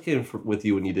 Also came with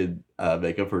you when you did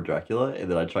makeup for Dracula,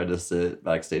 and then I tried to sit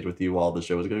backstage with you while the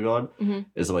show was going on. Mm-hmm.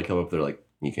 And somebody come up there like,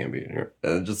 you can't be in here.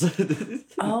 And just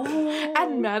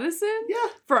at Madison? Yeah.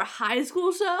 For a high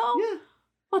school show? Yeah.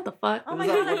 What the fuck? Oh my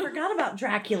God, I forgot about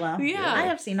Dracula. Yeah. I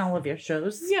have seen all of your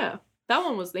shows. Yeah. That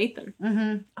one was Nathan.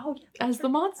 Mm-hmm. Oh, yeah. As the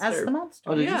monster.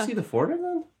 Oh, did you see The Foreigner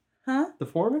then? Huh? The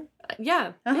Foreigner?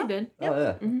 Yeah, they did. Yep. Oh,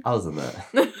 yeah. Mm-hmm. I was in that.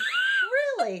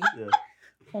 Really? Yeah.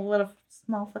 Well, what a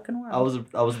small fucking world.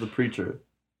 I was the preacher.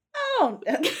 Oh,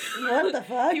 what the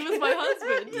fuck? He was my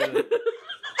husband. Yeah.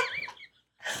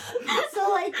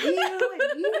 So like you and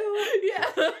you.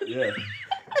 Yeah. Yeah.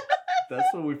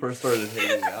 That's when we first started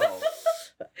hanging out.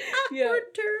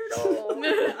 Awkward turtle.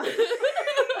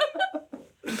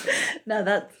 No,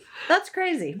 that's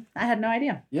crazy. I had no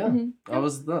idea. Yeah. Mm-hmm. I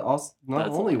was not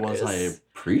only was I a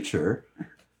preacher,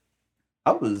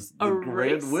 I was the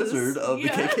grand wizard of the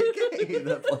KKK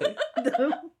that played.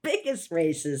 The biggest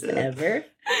racist ever.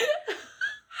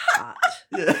 Hot.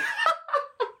 Yeah.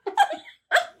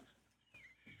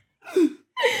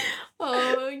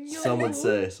 Oh, no. Some would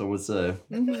say.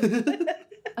 Mm-hmm.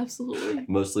 Absolutely.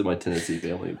 Mostly my Tennessee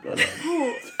family, but.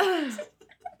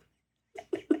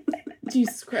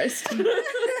 Jesus Christ.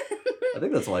 I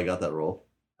think that's why I got that role.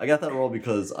 I got that role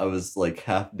because I was like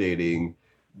half dating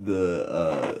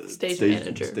the stage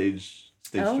manager. Stage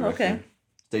director. Okay.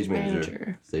 Stage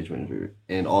manager.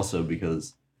 And also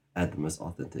because I had the most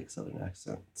authentic Southern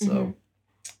accent. So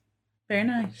very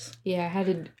nice. Yeah,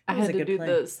 I had to do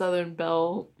the Southern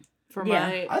Belle for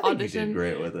my I think audition. You did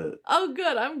great with it. Oh,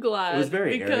 good. I'm glad. It was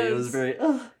very airy. It was very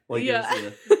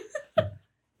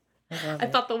I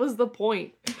thought that was the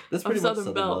point. That's pretty of much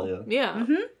Southern Belle. Yeah.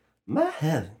 Mm-hmm. My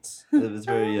heavens. It was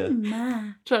very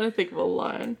Trying to think of a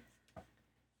line.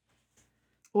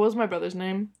 What was my brother's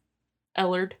name?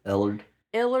 Ellard.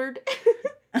 God,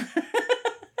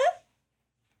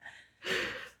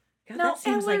 that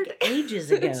seems like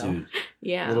ages ago. Dude,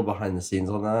 yeah. A little behind the scenes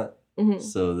on that. Mm-hmm.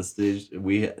 So the stage,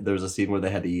 there was a scene where they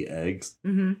had to eat eggs,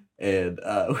 and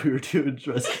we were doing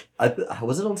dress.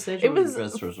 Was it on stage? Or was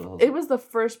dress rehearsal? It was the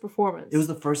first performance. It was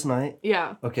the first night.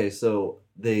 Yeah. Okay, so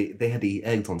they had to eat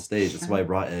eggs on stage. That's why I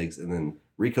brought eggs and then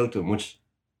recooked them, which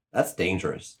that's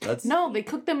dangerous. No, they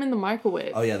cooked them in the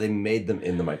microwave. Oh yeah, they made them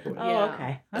in the microwave. Oh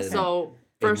okay. So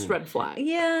first red flag.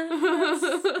 Yeah.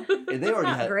 And they already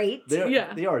had great.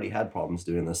 They already had problems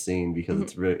doing this scene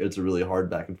because it's a really hard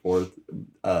back and forth.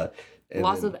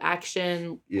 Lots of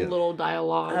action, little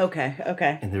dialogue.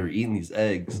 Okay. And they were eating these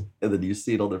eggs, and then you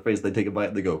see it on their face. They take a bite,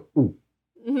 and they go, ooh.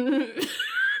 And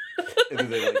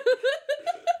then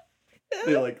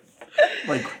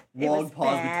they long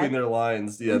pause between their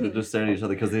lines. Yeah, they're just staring at each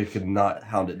other because they could not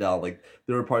hound it down. Like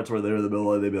there were parts where they were in the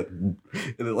middle, and they'd be like, and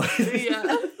they're like,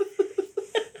 yeah.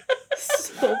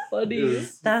 So so funny.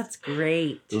 That's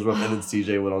great. It was rough. And then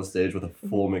CJ went on stage with a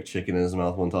full McChicken in his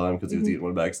mouth one time because he was eating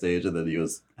one backstage, and then he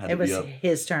was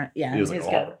his turn. Yeah, he was his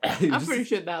like, go. I'm pretty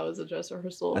sure that was a dress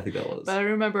rehearsal. I think that was. But I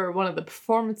remember one of the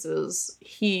performances,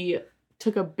 he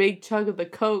took a big chug of the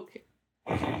Coke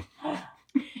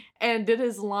and did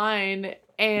his line,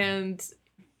 and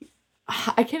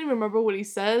I can't even remember what he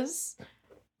says,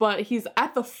 but he's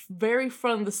at the very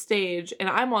front of the stage, and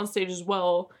I'm on stage as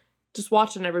well, just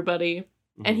watching everybody,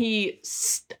 and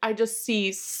I just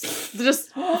see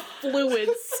just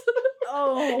fluids.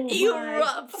 Oh,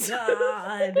 erupt.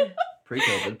 God.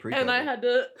 Pre-COVID. And I had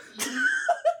to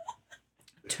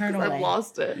turn away. I've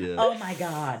lost it. Yeah. Oh my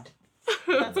God.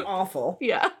 That's awful.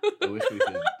 Yeah. I wish we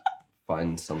could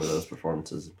find some of those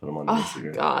performances and put them on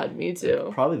Instagram. Oh God, me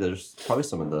too. There's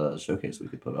some in the showcase we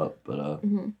could put up, but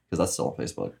because that's still on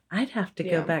Facebook. I'd have to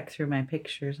go back through my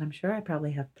pictures. I'm sure I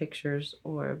probably have pictures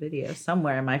or video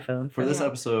somewhere in my phone. For this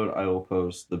episode, I will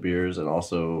post the beers and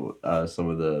also some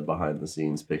of the behind the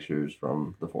scenes pictures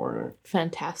from The Foreigner.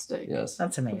 Fantastic. Yes,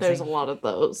 that's amazing. There's a lot of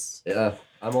those. Yeah,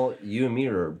 you and me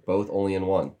are both only in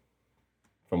one,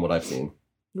 from what I've seen.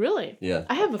 Really? Yeah.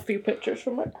 I have a few pictures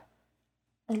from it.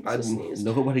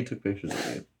 Nobody took pictures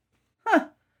of you. Huh.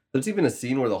 There's even a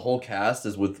scene where the whole cast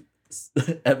is with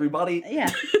everybody. Yeah.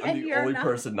 I'm the only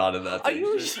person not in that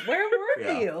picture. Where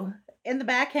were you? In the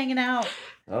back hanging out?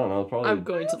 I don't know. Probably I'm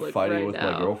going to look fighting right with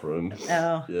now. my girlfriend.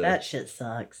 Oh, yeah. That shit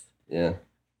sucks. Yeah.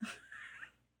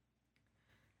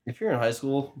 If you're in high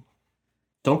school,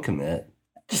 don't commit.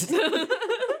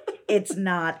 It's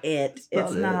not it.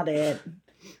 It's not it.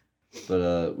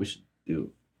 But we should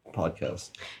do a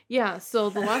podcast. Yeah, so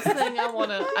the last thing I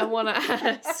wanna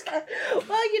ask.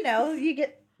 Well, you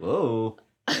get Whoa.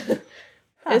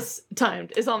 It's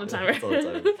timed. It's on the timer. It's on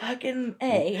the timer. Fucking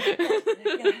A.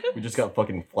 We just got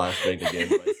fucking flashbanged again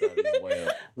by Savvy's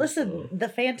lamp. Listen, the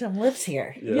Phantom lives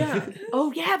here. Yeah.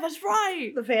 Oh yeah, that's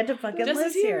right. The Phantom fucking Just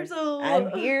lives here. here. So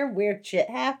I'm here. Weird shit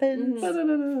happens.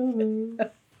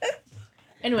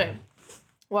 Anyway,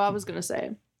 what I was gonna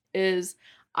say is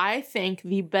I think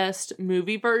the best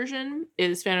movie version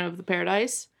is Phantom of the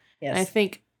Paradise. Yes. And I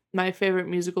think my favorite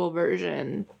musical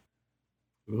version.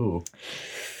 Ooh.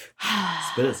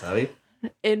 Spit it, Savvy.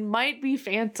 It might be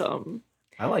Phantom.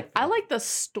 I like the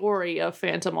story of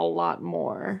Phantom a lot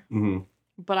more. Mm-hmm.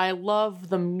 But I love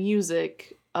the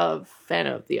music of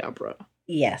Phantom of the Opera.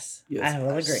 Yes. I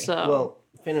will agree. Well,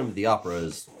 Phantom of the Opera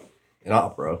is an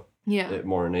opera. Yeah.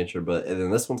 More in nature, but and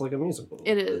then this one's like a musical.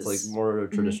 It is. It's like more a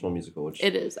traditional musical, which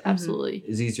it is, absolutely.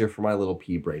 Is easier for my little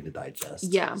pea brain to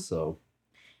digest. Yeah. So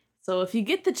if you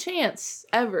get the chance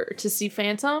ever to see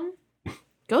Phantom,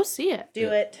 go see it. Do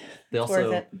it. It's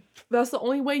worth it. That's the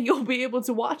only way you'll be able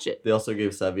to watch it. They also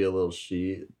gave Savvy a little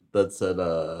sheet that said,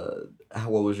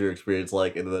 what was your experience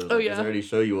like? And then is there any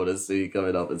show you want to see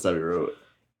coming up? And Savvy wrote,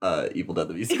 Evil Dead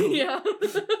the Musical. Yeah.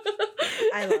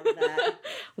 I love that.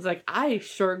 I was like, I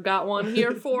sure got one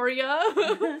here for you.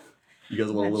 You guys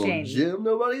want a little gym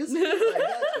nobody's? I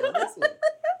got you. This one.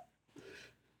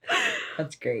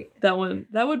 That's great. That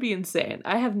would be insane.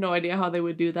 I have no idea how they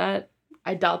would do that.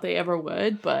 I doubt they ever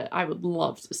would, but I would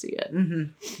love to see it.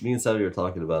 Mm-hmm. Me and Savvy were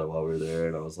talking about it while we were there,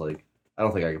 and I was like, I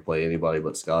don't think I could play anybody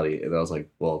but Scotty. And I was like,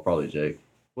 well, probably Jake.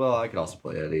 Well, I could also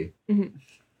play Eddie. Mm-hmm.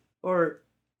 Or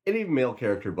any male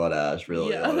character but Ash,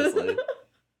 really, honestly.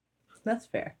 That's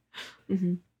fair.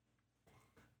 Mm-hmm.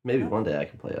 Maybe one day I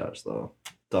can play Ash, though.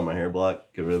 Dye my hair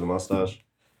black, get rid of the mustache,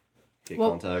 get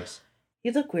contacts.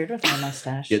 You look weird with my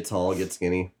mustache. Get tall, get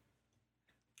skinny.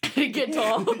 Get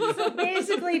tall. So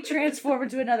basically transform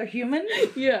into another human?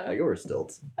 Yeah. I go over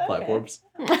stilts. Okay. Platforms.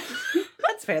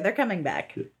 That's fair. They're coming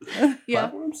back. Yeah.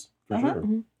 Platforms? For sure.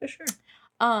 Mm-hmm. For sure.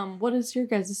 What is your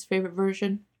guys' favorite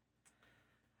version?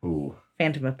 Ooh.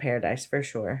 Phantom of Paradise, for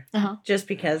sure. Uh-huh. Just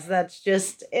because that's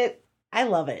just it. I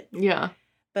love it. Yeah.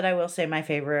 But I will say my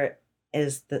favorite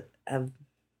is the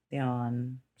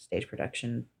on stage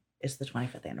production is the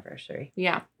 25th anniversary.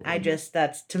 Yeah.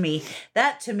 That to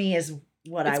me is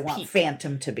what I want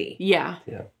Phantom to be. Yeah.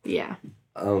 Yeah. Yeah.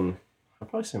 I'd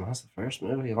probably say mine's the first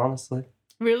movie, honestly.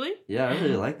 Really? Yeah, I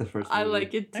really like the first movie. I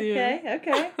like it too.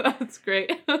 Okay. That's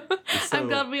great. I'm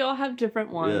glad we all have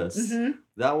different ones. Yes. Mm-hmm.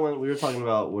 That one we were talking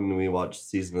about when we watched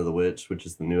Season of the Witch, which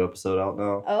is the new episode out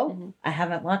now. Oh, I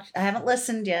haven't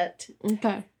listened yet.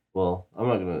 Okay. Well,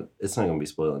 it's not gonna be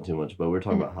spoiling too much, but we're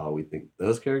talking about how we think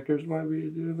those characters might be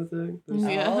doing the thing.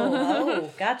 Yeah. Oh,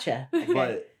 gotcha. Okay.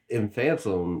 But in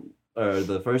Phantom, or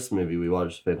the first movie we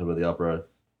watched, Phantom of the Opera,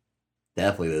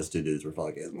 definitely those two dudes were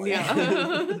fucking. Like,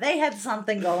 yeah. They had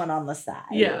something going on the side.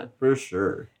 Yeah. For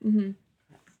sure. Mm-hmm.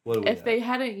 If they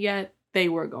hadn't yet, they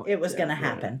were going It was going to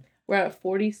happen. We're at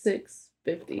 46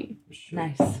 50.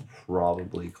 Nice.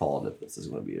 Probably call it if this is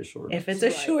going to be a short. If it's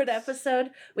a short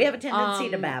episode, we have a tendency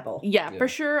to babble. Yeah, for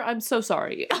sure. I'm so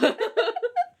sorry.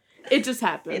 It just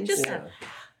happened. It just happened.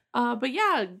 But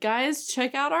yeah, guys,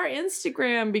 check out our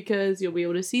Instagram because you'll be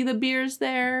able to see the beers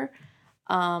there.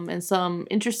 And some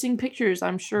interesting pictures,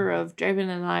 I'm sure, of Draven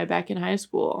and I back in high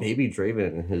school. Baby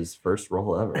Draven in his first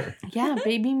role ever. Yeah,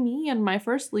 baby me and my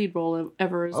first lead role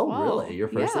ever as well. Oh, really? Your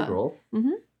first lead role?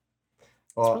 Mm-hmm.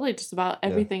 It's really just about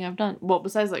everything I've done. Well,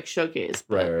 besides like Showcase.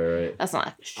 Right. That's not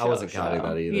like a show. I wasn't counting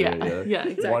that either. Yeah,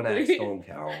 exactly. One acts don't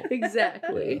count.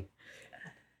 Exactly. Yeah.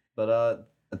 But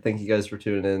thank you guys for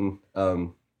tuning in.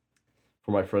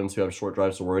 For my friends who have short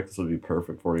drives to work, this would be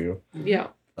perfect for you. Yeah.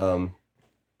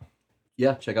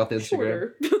 Yeah, check out the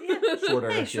Instagram.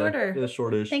 Shorter. Hey, shorter. Yeah,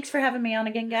 shortish. Thanks for having me on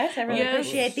again, guys. I really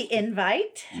appreciate the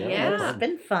invite. Yeah. It's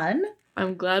been fun.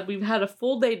 I'm glad we've had a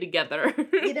full day together.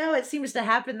 It seems to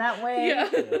happen that way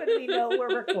when we know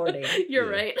we're recording. You're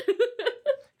right.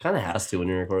 Kind of has to when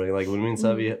you're recording. Like when me and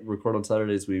Savvy record on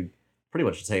Saturdays, we pretty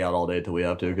much just hang out all day till we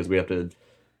have to because we have to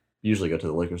usually go to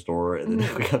the liquor store and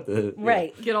then we have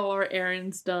to get all our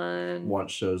errands done.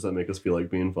 Watch shows that make us feel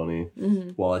like being funny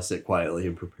while I sit quietly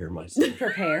and prepare myself.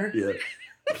 Prepare. Yeah.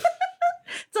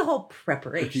 It's a whole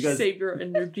preparation. Save your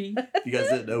energy. If you guys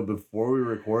didn't know, before we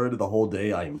record the whole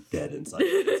day, I am dead inside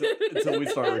until we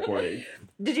start recording.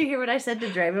 Did you hear what I said to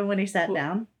Draven when he sat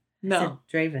down? No. I said,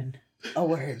 Draven, a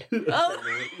word.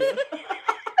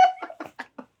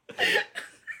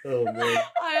 Oh, man.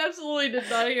 I absolutely did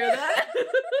not hear that.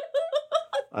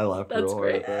 I laughed real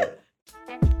hard at that.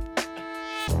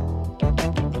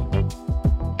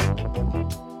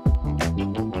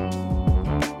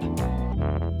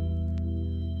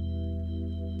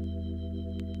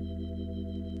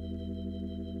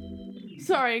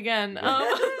 Sorry again.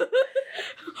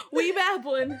 We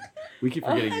babbling. We keep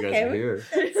forgetting you guys are here.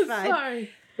 It's fine. Sorry.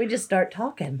 We just start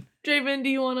talking. Draven, do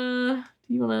you wanna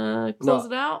close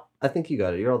it out? I think you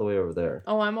got it. You're all the way over there.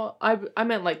 Oh, I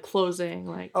meant like closing,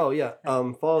 like. Oh yeah.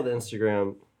 Follow the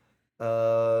Instagram.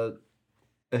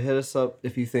 Hit us up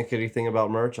if you think anything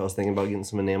about merch. I was thinking about getting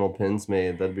some enamel pins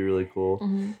made. That'd be really cool.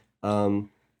 Mm-hmm.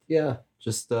 Yeah.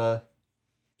 Just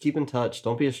keep in touch.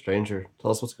 Don't be a stranger.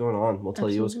 Tell us what's going on. We'll tell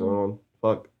you what's going on.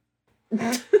 Fuck.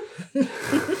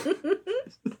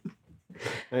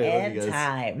 And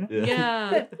time.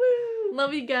 Yeah.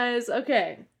 Love you guys.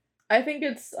 Okay. I think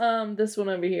it's this one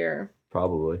over here.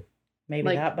 Probably.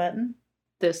 Maybe that button?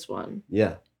 This one.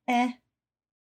 Yeah.